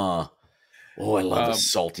 Yeah. Oh, I love a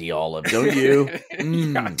salty olive, don't you?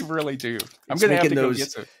 Yeah, I really do. I'm going to have to go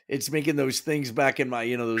get some. It's making those things back in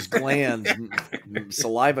my, those glands,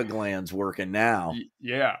 saliva glands working now.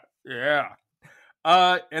 Yeah.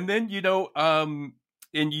 And then,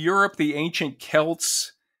 in Europe, the ancient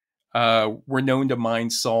Celts were known to mine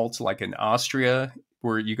salt, like in Austria,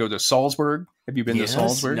 where you go to Salzburg. Have you been to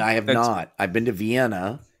Salzburg? I have not. I've been to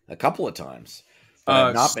Vienna a couple of times, but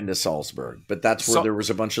I've not been to Salzburg. But that's where there was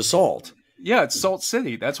a bunch of salt. Yeah, it's Salt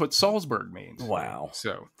City. That's what Salzburg means. Wow.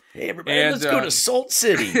 So, hey, everybody, let's go to Salt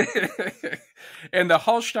City. And the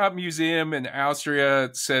Hallstatt Museum in Austria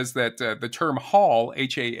says that the term hall,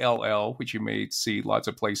 H-A-L-L, which you may see lots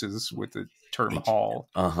of places with the term hall,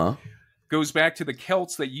 goes back to the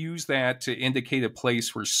Celts that used that to indicate a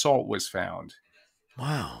place where salt was found.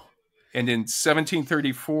 Wow. And in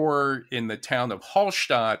 1734, in the town of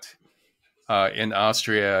Hallstatt in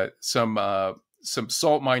Austria, some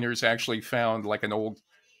salt miners actually found like an old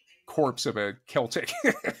corpse of a Celtic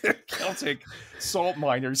salt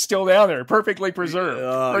miner still down there, perfectly preserved.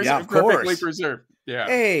 Of perfectly course. preserved. Yeah.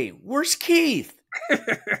 Hey, where's Keith?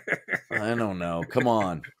 I don't know. Come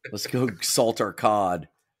on, let's go salt our cod.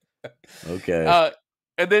 Okay.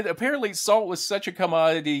 And then apparently salt was such a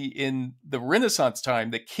commodity in the Renaissance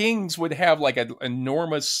time that kings would have like an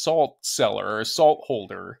enormous salt cellar or a salt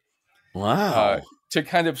holder. Wow. To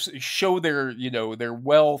kind of show their, their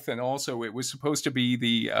wealth. And also it was supposed to be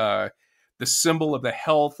the symbol of the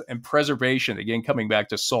health and preservation. Again, coming back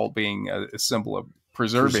to salt being a symbol of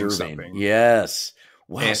preserving something. Yes.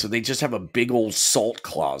 Wow. So they just have a big old salt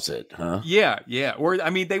closet, huh? Yeah. Yeah. Or, I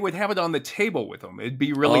mean, they would have it on the table with them. It'd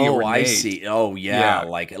be really ornate. I see. Oh, yeah.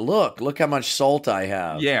 Like, look how much salt I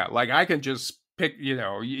have. Yeah. Like I can just pick,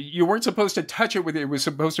 you weren't supposed to touch it with it. It was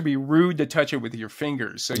supposed to be rude to touch it with your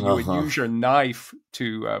fingers. So you would use your knife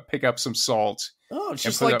to pick up some salt. Oh, it's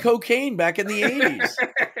just like cocaine back in the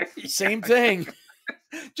 80s. Same thing.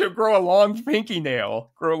 To grow a long pinky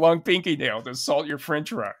nail to salt your French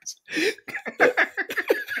fries.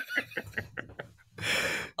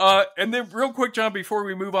 And then real quick, John, before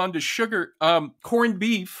we move on to sugar, corned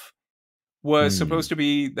beef was supposed to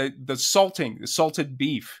be the salted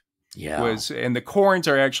beef. Yeah. And the corns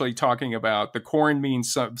are actually talking about, the corn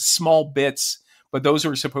means some small bits, but those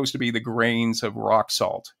are supposed to be the grains of rock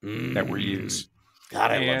salt that were used.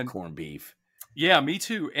 God, I love corned beef. Yeah, me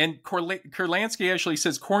too. And Kurlansky actually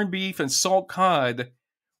says corned beef and salt cod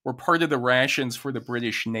were part of the rations for the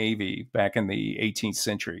British Navy back in the 18th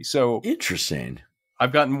century. So interesting.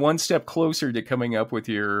 I've gotten one step closer to coming up with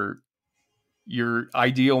your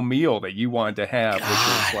ideal meal that you wanted to have, which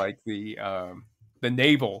is like the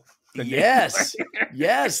naval. Yes.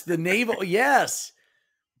 Yes, the naval. Yes.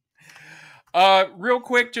 Real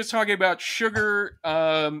quick, just talking about sugar,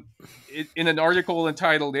 in an article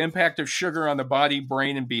entitled Impact of Sugar on the Body,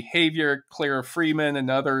 Brain, and Behavior, Clara Freeman and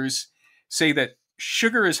others say that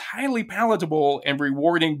sugar is highly palatable and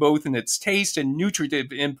rewarding both in its taste and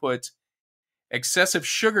nutritive input. Excessive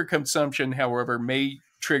sugar consumption, however, may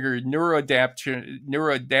trigger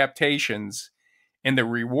neuroadaptations in the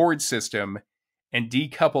reward system and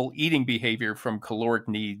decouple eating behavior from caloric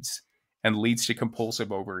needs and leads to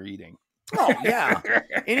compulsive overeating. Oh, yeah.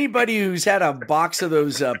 Anybody who's had a box of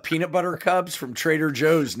those peanut butter cups from Trader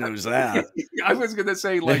Joe's knows that. I was going to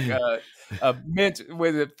say like a mint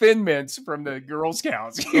with a Thin Mints from the Girl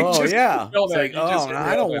Scouts. Oh, yeah. It's like,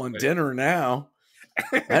 I don't want dinner now.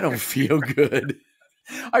 I don't feel good.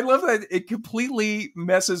 I love that it completely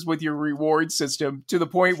messes with your reward system to the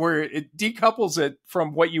point where it decouples it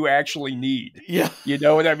from what you actually need. Yeah. You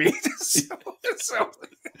know what I mean? So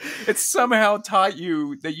it's somehow taught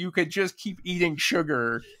you that you could just keep eating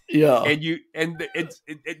sugar. Yeah. And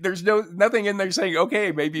there's nothing in there saying,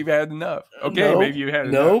 okay, maybe you've had enough. Okay, maybe you've had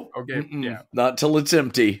enough. Nope. Okay. Yeah. Not till it's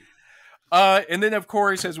empty. And then, of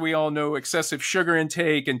course, as we all know, excessive sugar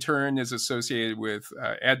intake in turn is associated with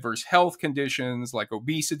adverse health conditions like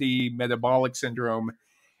obesity, metabolic syndrome,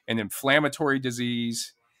 and inflammatory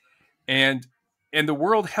disease. And the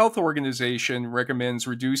World Health Organization recommends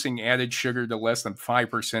reducing added sugar to less than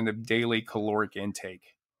 5% of daily caloric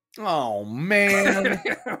intake. Oh, man.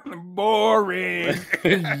 Boring.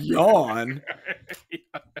 Yawn.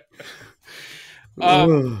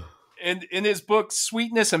 And in his book,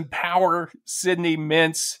 Sweetness and Power, Sidney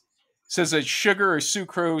Mintz says that sugar or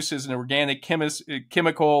sucrose is an organic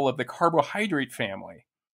chemical of the carbohydrate family.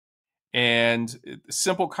 And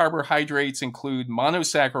simple carbohydrates include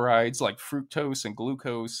monosaccharides like fructose and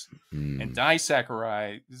glucose, and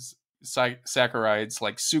disaccharides like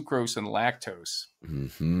sucrose and lactose.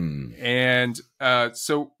 Mm-hmm. And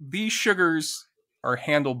so these sugars are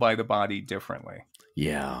handled by the body differently.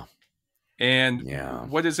 Yeah. And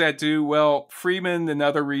what does that do? Well, Freeman and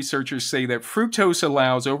other researchers say that fructose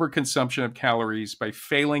allows overconsumption of calories by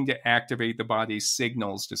failing to activate the body's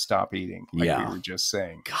signals to stop eating, like we were just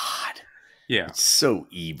saying. God. Yeah. It's so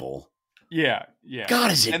evil. Yeah. Yeah.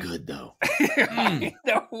 God, is it good, though?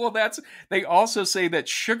 Well, they also say that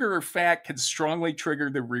sugar or fat can strongly trigger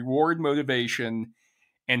the reward motivation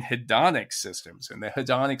and hedonic systems. And the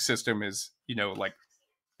hedonic system is, like,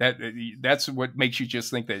 that's what makes you just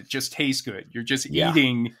think that it just tastes good. You're just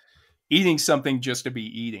eating something just to be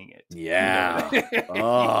eating it. Yeah.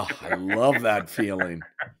 Oh, I love that feeling.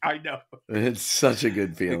 I know. It's such a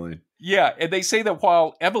good feeling. Yeah. And they say that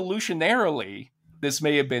while evolutionarily this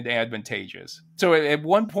may have been advantageous. So at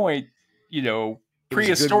one point, prehistorically,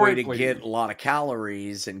 it's a good way to get a lot of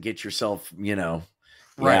calories and get yourself, right.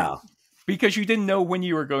 Yeah. Because you didn't know when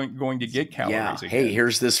you were going to get calories. Yeah. Again. Hey,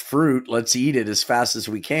 here's this fruit. Let's eat it as fast as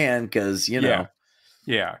we can because, Yeah.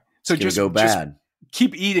 So just go bad. Just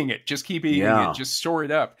keep eating it. Just keep eating it. Just store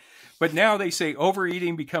it up. But now they say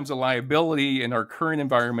overeating becomes a liability in our current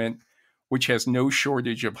environment, which has no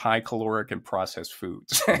shortage of high caloric and processed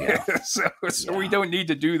foods. So we don't need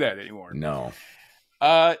to do that anymore. No.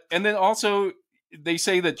 And then also they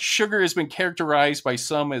say that sugar has been characterized by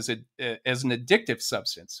some as an addictive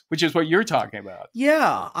substance, which is what you're talking about.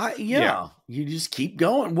 Yeah. You just keep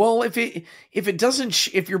going. Well, if it doesn't,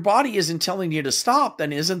 if your body isn't telling you to stop,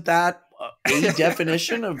 then isn't that a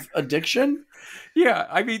definition of addiction? Yeah,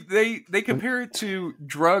 I mean they compare it to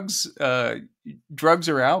drugs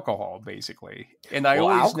or alcohol, basically. And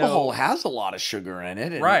alcohol has a lot of sugar in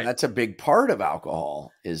it, and that's a big part of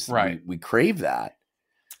alcohol. Is we crave that.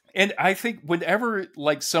 And I think whenever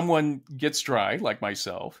like someone gets dry, like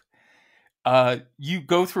myself, you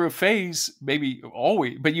go through a phase, maybe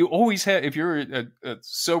always, but you always have, if you're a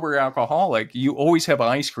sober alcoholic, you always have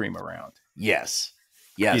ice cream around. Yes.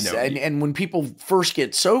 And when people first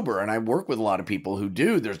get sober, and I work with a lot of people who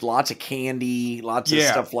do, there's lots of candy, lots of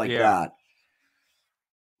stuff like that.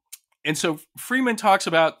 And so Freeman talks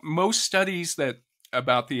about most studies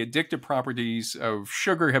about the addictive properties of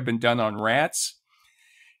sugar have been done on rats.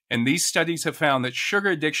 And these studies have found that sugar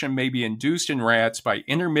addiction may be induced in rats by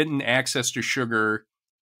intermittent access to sugar,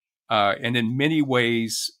 and in many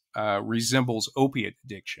ways resembles opiate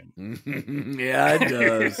addiction. Yeah, it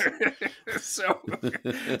does.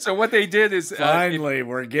 So what they did is finally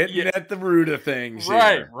we're getting at the root of things.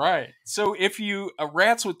 Right. So if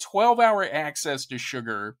rats with 12-hour access to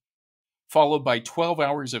sugar, followed by 12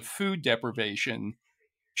 hours of food deprivation,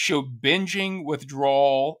 show binging,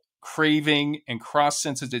 withdrawal, craving, and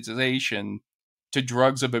cross-sensitization to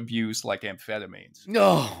drugs of abuse like amphetamines.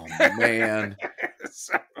 Oh, man.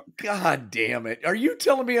 God damn it. Are you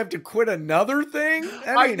telling me I have to quit another thing?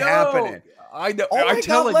 That ain't happening. I know. All I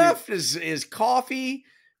got left is coffee,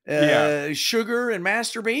 sugar, and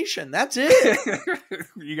masturbation. That's it.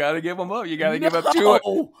 You got to give them up. You got to give up two of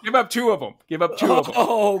them. Give up two of them.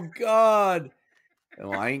 Oh, God.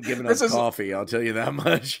 Well, I ain't giving up coffee. I'll tell you that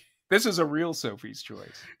much. This is a real Sophie's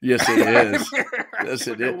choice. Yes, it is. Yes,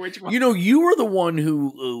 it is. You know, you were the one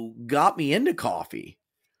who got me into coffee.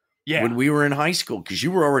 Yeah. When we were in high school, because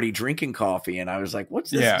you were already drinking coffee, and I was like,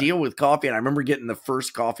 "What's this deal with coffee?" And I remember getting the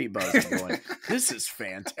first coffee buzz and going, "This is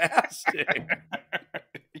fantastic."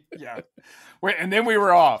 Yeah. And then we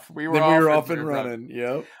were off. We were off and running.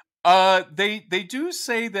 Yep. They do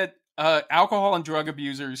say that alcohol and drug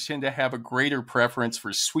abusers tend to have a greater preference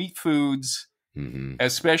for sweet foods. Mm-hmm.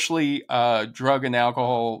 Especially drug and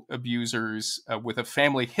alcohol abusers with a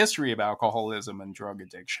family history of alcoholism and drug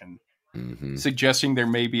addiction, suggesting there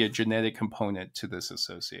may be a genetic component to this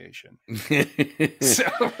association.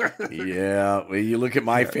 Yeah, well, you look at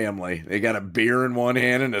my family; they got a beer in one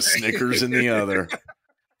hand and a Snickers in the other.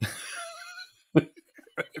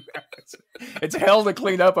 It's hell to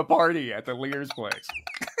clean up a party at the Lehr's place.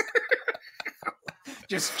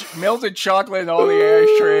 Just melted chocolate in all the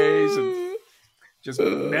ashtrays and just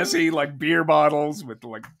messy like beer bottles with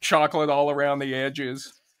like chocolate all around the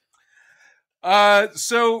edges.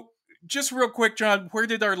 So just real quick, John, where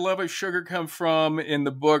did our love of sugar come from? In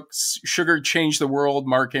the books Sugar Changed the World,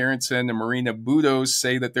 Marc Aronson and Marina Budhos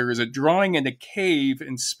say that there is a drawing in a cave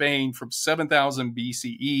in Spain from 7000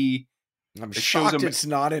 BCE. I'm shocked it's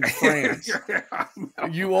not in France.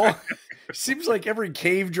 Seems like every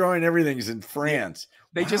cave drawing, everything's in France.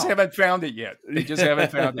 They just haven't found it yet.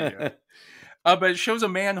 But it shows a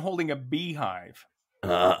man holding a beehive.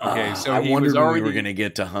 Okay, so I wondered when we were going to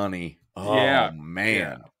get to honey. Oh, man.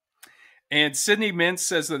 Yeah. And Sidney Mintz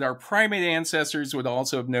says that our primate ancestors would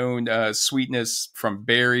also have known sweetness from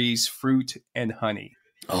berries, fruit, and honey.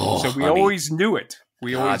 Oh, so we always knew it.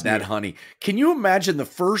 Honey. Can you imagine the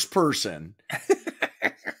first person?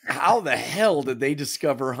 How the hell did they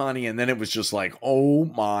discover honey? And then it was just like, oh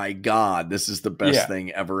my God, this is the best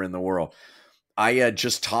thing ever in the world. I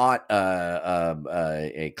just taught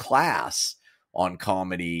a class on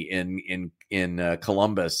comedy in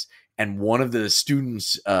Columbus, and one of the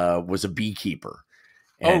students was a beekeeper,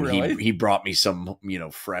 and he brought me some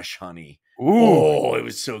fresh honey. Ooh. Oh, it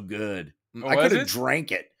was so good. I could have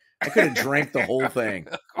drank it. I could have drank the whole thing.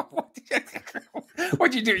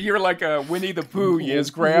 What'd you do? You were like a Winnie the Pooh. You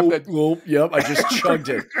just grabbed it. Yep, I just chugged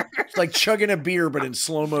it. It's like chugging a beer, but in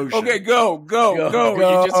slow motion. Okay, go.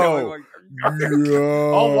 You just like,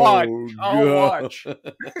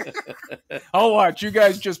 I'll watch. You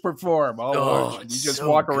guys just perform. I'll watch. You just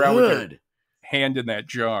walk around with your hand in that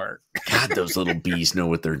jar. God, those little bees know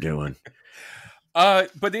what they're doing.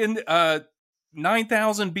 But in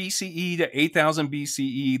 9000 BCE to 8000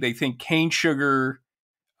 BCE, they think cane sugar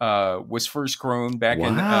was first grown back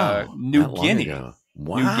in New Guinea.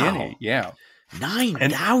 Wow. New Guinea, yeah.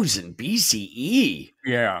 9000 BCE.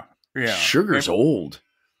 Yeah. Sugar's old.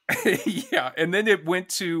 Yeah, and then it went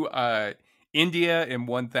to India in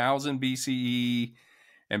 1000 BCE,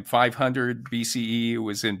 And 500 BCE, it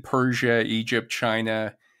was in Persia, Egypt,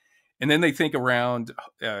 China. And then they think around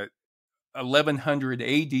 1100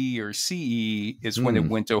 AD or CE is when it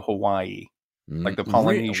went to Hawaii. Like the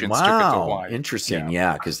Polynesians took it to Hawaii. Interesting.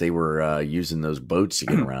 Yeah, because they were using those boats to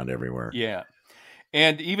get around everywhere. Yeah.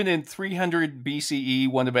 And even in 300 BCE,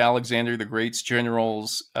 one of Alexander the Great's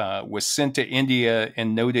generals was sent to India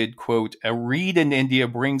and noted, quote, "A reed in India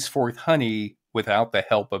brings forth honey without the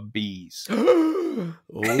help of bees." So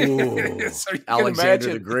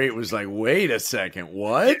Alexander the Great was like, wait a second,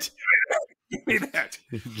 what? Give me that.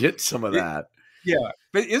 Get some of that. Yeah.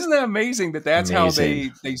 But isn't that amazing that that's amazing.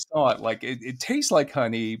 How they saw it? Like it tastes like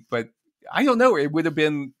honey, but I don't know. It would have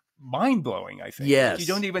been mind-blowing, I think. Yes. Like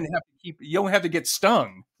you don't even have to you don't have to get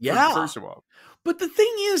stung. Yeah. First of all. But the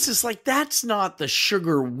thing is like that's not the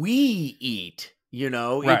sugar we eat, you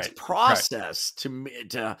know? Right. It's processed to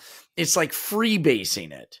it's like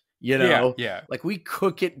freebasing it. You know, yeah. Like we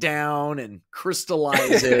cook it down and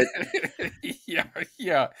crystallize it.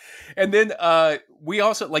 yeah. And then we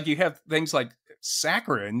also like you have things like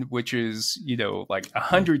saccharin, which is, you know, like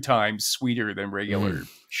 100 times sweeter than regular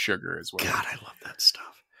sugar as well. God, I love that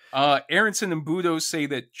stuff. Aronson and Budhos say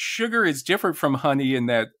that sugar is different from honey in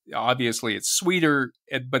that obviously it's sweeter,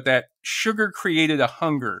 but that sugar created a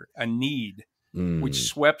hunger, a need, which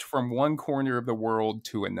swept from one corner of the world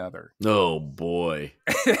to another. Oh, boy.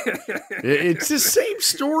 It's the same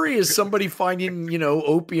story as somebody finding, you know,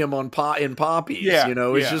 opium in poppies. Yeah, you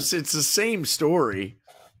know, it's the same story.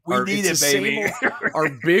 We need it, baby. Our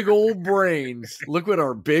big old brains. Look what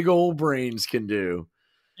our big old brains can do.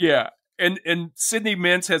 Yeah. And Sidney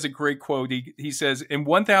Mintz has a great quote. He says, in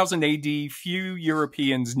 1000 AD, few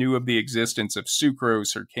Europeans knew of the existence of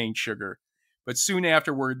sucrose or cane sugar. But soon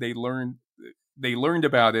afterward, they learned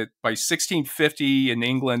about it. By 1650 in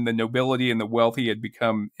England, the nobility and the wealthy had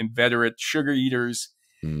become inveterate sugar eaters,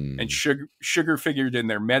 and sugar figured in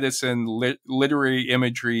their medicine, literary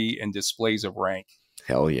imagery, and displays of rank.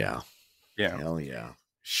 Hell yeah. Yeah. Hell yeah.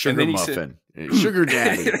 Sugar muffin. Sugar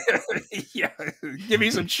daddy. Yeah. Give me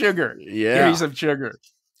some sugar. Yeah. Give me some sugar.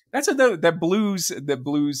 That's that blues,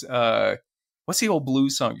 what's the old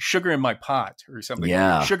blues song? Sugar in My Pot or something.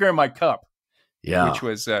 Yeah. Sugar in My Cup. Yeah. Which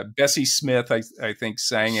was Bessie Smith, I think,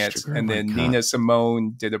 sang it. Sugar and then Nina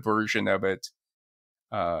Simone did a version of it.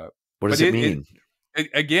 What does it mean?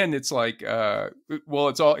 Again, it's like,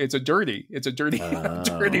 it's a dirty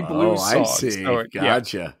blues song. I see. So,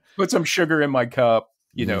 gotcha. Yeah, put some sugar in my cup.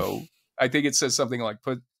 You know, I think it says something like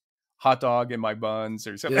put hot dog in my buns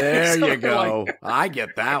or something. There you go. Like I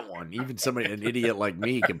get that one. Even an idiot like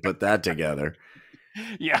me can put that together.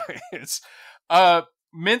 Yeah. It's,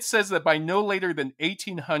 Mintz says that by no later than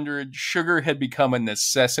 1800, sugar had become a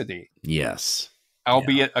necessity. Yes.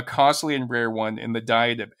 Albeit a costly and rare one in the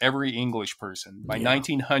diet of every English person. By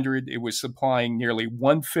 1900, it was supplying nearly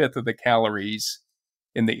 1/5 of the calories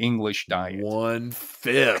in the English diet.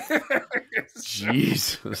 1/5.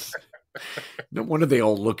 Jesus. No wonder they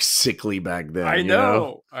all look sickly back then. I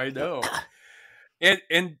know.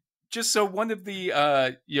 And just so one of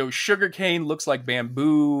the, sugar cane looks like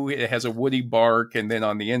bamboo. It has a woody bark. And then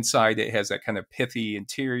on the inside, it has that kind of pithy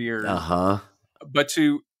interior. Uh-huh. But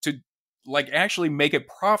to like actually make it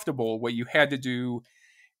profitable, what you had to do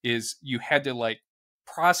is you had to like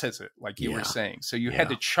process it, like you were saying. So you had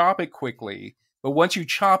to chop it quickly. But once you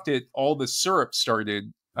chopped it, all the syrup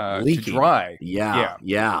started to dry.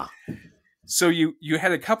 Yeah. So you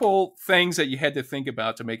had a couple things that you had to think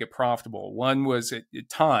about to make it profitable. One was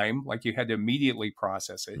time, like you had to immediately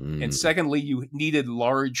process it. And secondly, you needed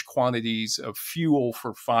large quantities of fuel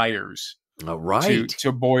for fires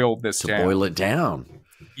to boil this down. To boil it down.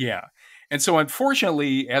 Yeah. And so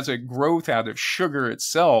unfortunately, as a growth out of sugar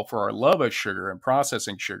itself, or our love of sugar and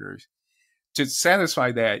processing sugars, to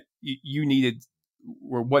satisfy that, you needed,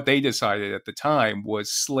 or what they decided at the time was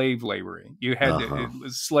slave laboring. You had to, it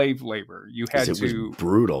was slave labor. You had to. It was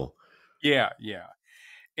brutal. Yeah.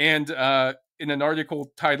 And in an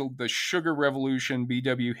article titled "The Sugar Revolution,"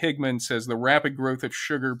 B.W. Higman says the rapid growth of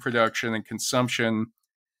sugar production and consumption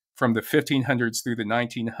from the 1500s through the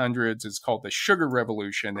 1900s is called the Sugar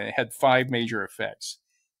Revolution, and it had 5 major effects.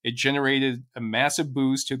 It generated a massive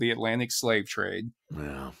boost to the Atlantic slave trade.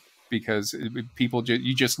 Yeah. Because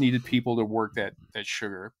you just needed people to work that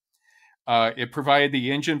sugar. It provided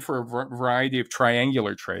the engine for a variety of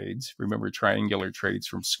triangular trades. Remember triangular trades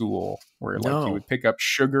from school, where you would pick up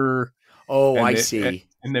sugar. Oh, I see.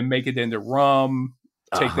 And then make it into rum.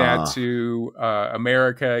 Take that to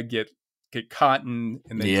America, get cotton,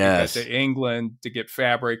 and then take that to England to get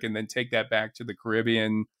fabric, and then take that back to the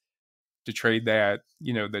Caribbean to trade that.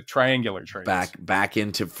 The triangular trades back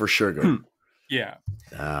into for sugar. Yeah.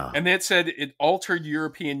 And it said it altered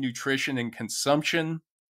European nutrition and consumption,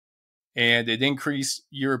 and it increased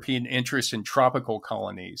European interest in tropical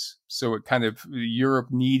colonies. So it kind of, Europe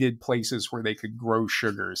needed places where they could grow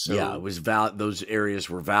sugar. So yeah, it was those areas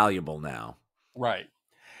were valuable now. Right.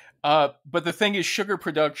 But the thing is, sugar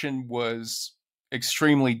production was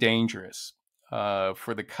extremely dangerous.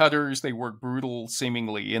 For the cutters, they worked brutal,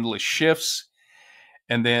 seemingly endless shifts.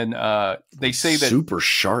 And then they say that super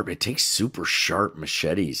sharp. It takes super sharp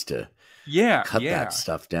machetes to cut that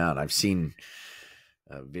stuff down. I've seen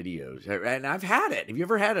videos, and I've had it. Have you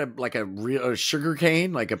ever had a real sugar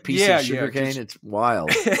cane, like a piece of sugar cane? It's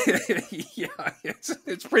wild. Yeah,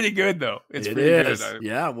 it's pretty good though. It's it pretty is. Good.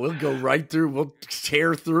 Yeah, we'll go right through. We'll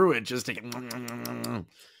tear through it just to.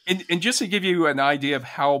 And just to give you an idea of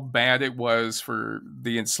how bad it was for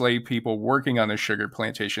the enslaved people working on the sugar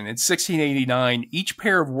plantation, in 1689, each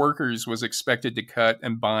pair of workers was expected to cut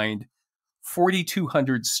and bind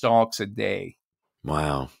 4,200 stalks a day.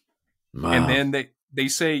 Wow. And then they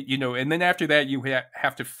say, and then after that, you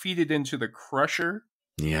have to feed it into the crusher.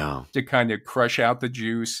 Yeah. To kind of crush out the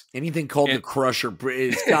juice. Anything called the crusher,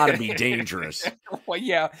 it's got to be dangerous. Well,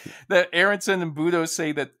 yeah. The Aronson and Budhos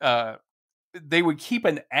say that they would keep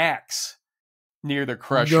an axe near the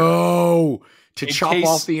crusher. No, to chop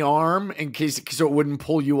off the arm so it wouldn't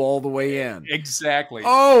pull you all the way in. Exactly.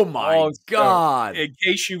 Oh my God! In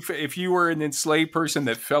case if you were an enslaved person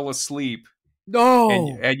that fell asleep,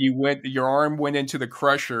 and your arm went into the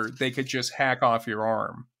crusher, they could just hack off your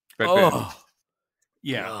arm. But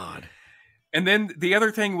yeah. God. And then the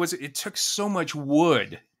other thing was, it took so much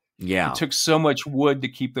wood. Yeah. It took so much wood to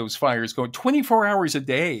keep those fires going. 24 hours a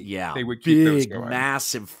day. Yeah. They would keep those going.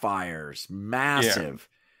 Massive fires. Massive.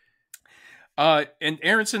 Yeah. And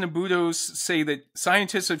Aronson and Budhos say that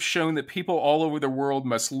scientists have shown that people all over the world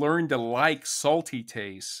must learn to like salty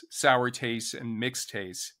tastes, sour tastes, and mixed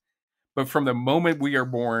tastes. But from the moment we are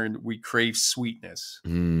born, we crave sweetness.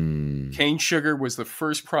 Cane sugar was the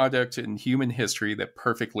first product in human history that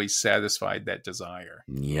perfectly satisfied that desire.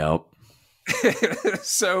 Yep.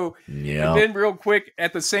 So, and then real quick,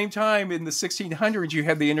 at the same time in the 1600s, you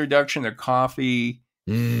had the introduction of coffee,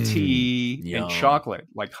 tea, and chocolate,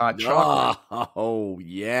 like hot chocolate. Oh,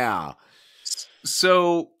 yeah.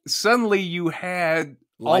 So suddenly you had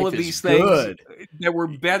all of these things that were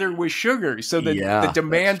better with sugar. So the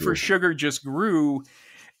demand for sugar just grew.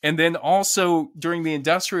 And then also during the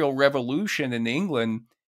Industrial Revolution in England,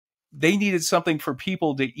 they needed something for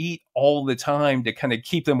people to eat all the time to kind of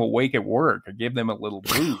keep them awake at work or give them a little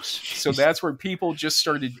boost. So that's where people just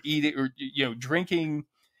started eating or drinking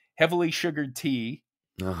heavily sugared tea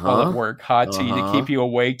while at work, hot tea to keep you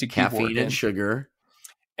awake, to keep caffeine working. And sugar.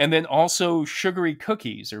 And then also sugary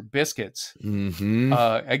cookies or biscuits.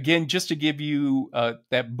 Again, just to give you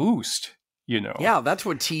that boost, Yeah, that's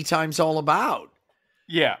what tea time's all about.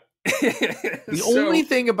 Yeah. The only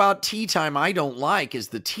thing about tea time I don't like is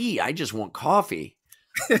the tea. I just want coffee.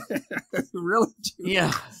 Really?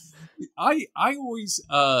 Yeah. I always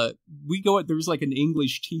there's like an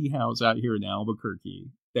English tea house out here in Albuquerque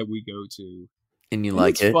that we go to. And you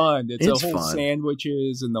like it? It's fun. It's a whole fun.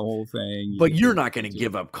 Sandwiches and the whole thing. But you're not going to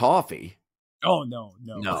give up coffee. Oh, no.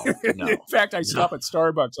 In fact, I stop at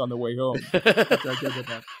Starbucks on the way home.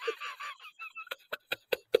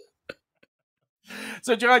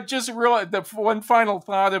 So, John, just the one final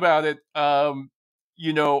thought about it. On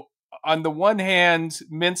the one hand,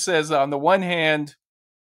 Mint says,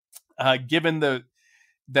 given that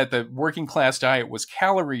the working class diet was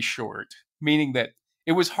calorie short, meaning that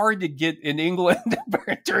it was hard to get in England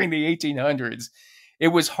during the 1800s. It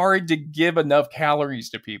was hard to give enough calories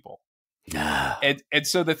to people. And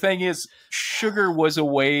so the thing is, sugar was a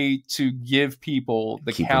way to give people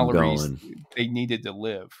the calories they needed to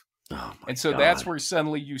live. And so that's where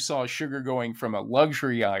suddenly you saw sugar going from a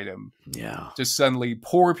luxury item to suddenly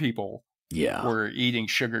poor people were eating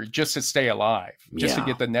sugar just to stay alive, just to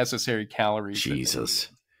get the necessary calories. Jesus.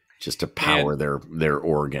 Just to power their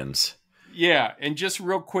organs. Yeah. And just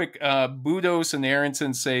real quick, Budhos and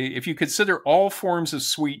Aronson say, if you consider all forms of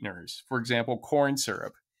sweeteners, for example, corn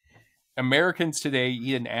syrup, Americans today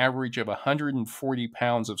eat an average of 140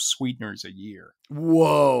 pounds of sweeteners a year.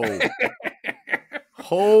 Whoa.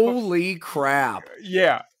 Holy crap.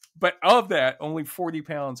 Yeah. But of that, only 40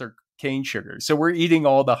 pounds are cane sugar. So we're eating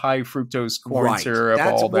all the high fructose corn syrup.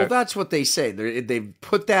 Well, that's what they say. They've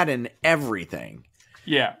put that in everything.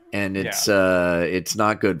 Yeah. And it's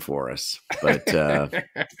not good for us. But, there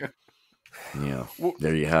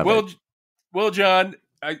you have it. Well, John,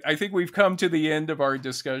 I think we've come to the end of our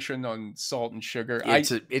discussion on salt and sugar.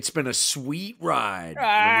 It's been a sweet ride.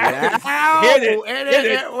 Hit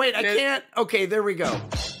it. Wait, I can't. Okay, there we go.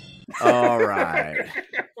 All right.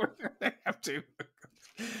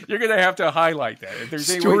 You're gonna have to highlight that. If there's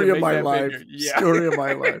Story of my life. Yeah. Story of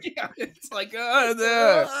my life. Yeah, it's like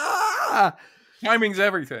timing's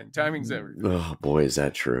everything. Timing's everything. Oh boy, is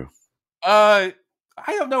that true? I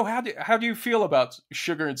don't know. How do you feel about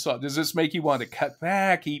sugar and salt? Does this make you want to cut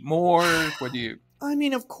back, eat more? What do you? I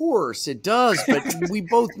mean, of course it does, but we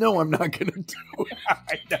both know I'm not going to do it.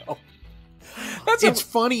 I know. It's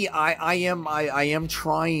funny. I am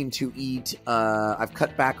trying to eat. I've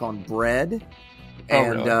cut back on bread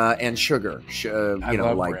and sugar. I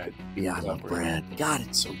love bread. Yeah, I love bread. God,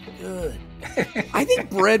 it's so good. I think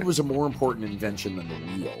bread was a more important invention than the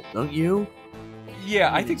wheel. Don't you?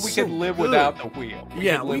 Yeah, I think we could live without the wheel.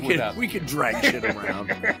 We could drag shit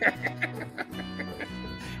around.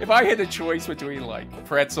 If I had a choice between like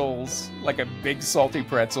pretzels, like a big salty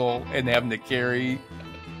pretzel, and having to carry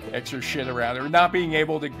extra shit around, or not being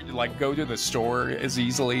able to like go to the store as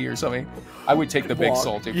easily or something, I would take the big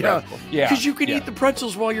salty pretzel. Yeah, because you can eat the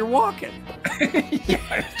pretzels while you're walking.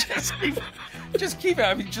 Yeah, just keep it.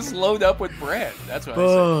 I mean, just load up with bread. That's what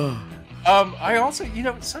I say. I also,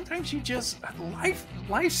 sometimes you just life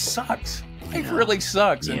sucks. Life really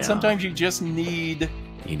sucks, and sometimes you just need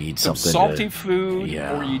some salty food,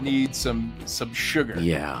 or you need some sugar.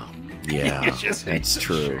 Yeah. It's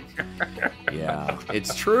true. Yeah,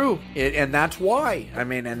 it's true. And that's why. I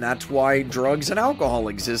mean, and that's why drugs and alcohol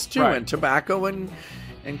exist too, and tobacco and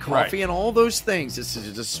coffee and all those things. It's to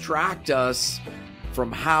distract us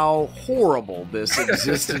from how horrible this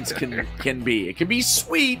existence can be. It can be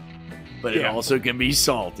sweet, but it also can be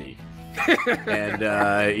salty. And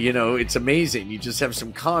it's amazing. You just have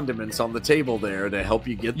some condiments on the table there to help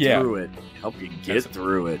you get through it.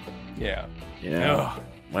 Yeah. Yeah.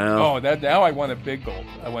 Well. Oh, now I want a big gulp.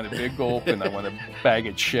 I want a big gulp, and I want a bag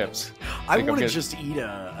of chips. I want to just eat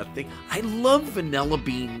a thing. I love vanilla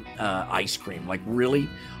bean ice cream, like really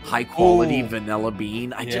high quality vanilla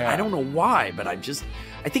bean. I don't know why, but I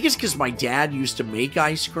think it's because my dad used to make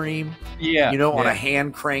ice cream. Yeah. On a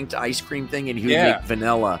hand cranked ice cream thing, and he would make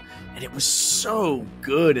vanilla, and it was so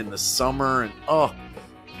good in the summer. And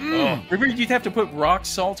remember, you'd have to put rock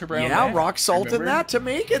salt around. Yeah, rock salt in that to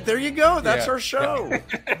make it. There you go. That's our show.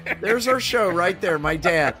 There's our show right there, my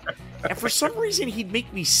dad. And for some reason, he'd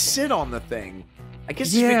make me sit on the thing. I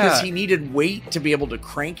guess it's because he needed weight to be able to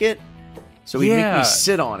crank it. So he'd make me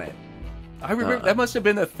sit on it. I remember that must have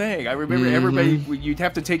been a thing. I remember everybody, you'd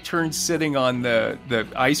have to take turns sitting on the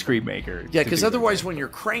ice cream maker. Yeah, because otherwise when you're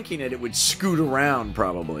cranking it, it would scoot around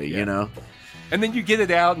probably, And then you get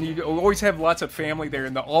it out, and you always have lots of family there,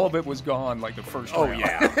 and all of it was gone like the first round.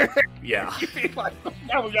 Yeah. You'd be like,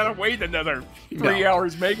 now we gotta wait another 3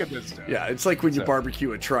 hours making this stuff. Yeah, it's like when you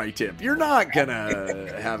barbecue a tri-tip. You're not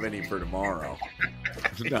gonna have any for tomorrow.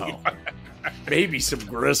 No. Maybe some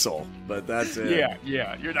gristle, but that's it.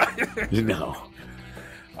 Yeah, you're not. No.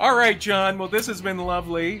 All right, John. Well, this has been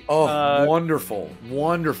lovely. Oh, wonderful.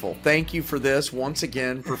 Thank you for this. Once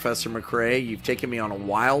again, Professor McCray, you've taken me on a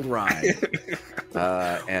wild ride.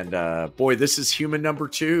 Boy, this is human number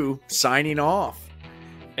 2 signing off.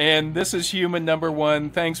 And this is human number 1.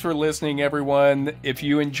 Thanks for listening, everyone. If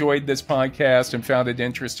you enjoyed this podcast and found it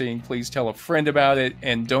interesting, please tell a friend about it.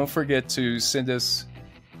 And don't forget to send us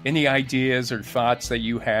any ideas or thoughts that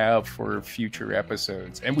you have for future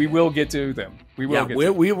episodes, and we will get to them. We're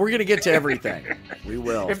going to get to everything. We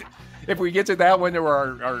will. If we get to that one,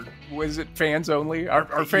 or our was it fans only?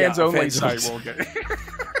 Our fans only site,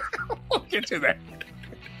 we'll get to that.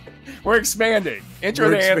 We're expanding. Intro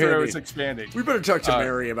to Anthro is expanding. We better talk to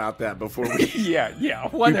Mary about that before we. Yeah.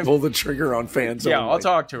 Pull the trigger on fans only. Yeah, I'll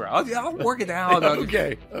talk to her. I'll work it out.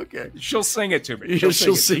 Okay. She'll sing it to me.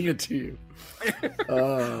 She'll sing it to you.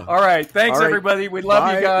 All right. Thanks, everybody. We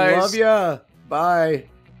love you guys. Love ya. Bye.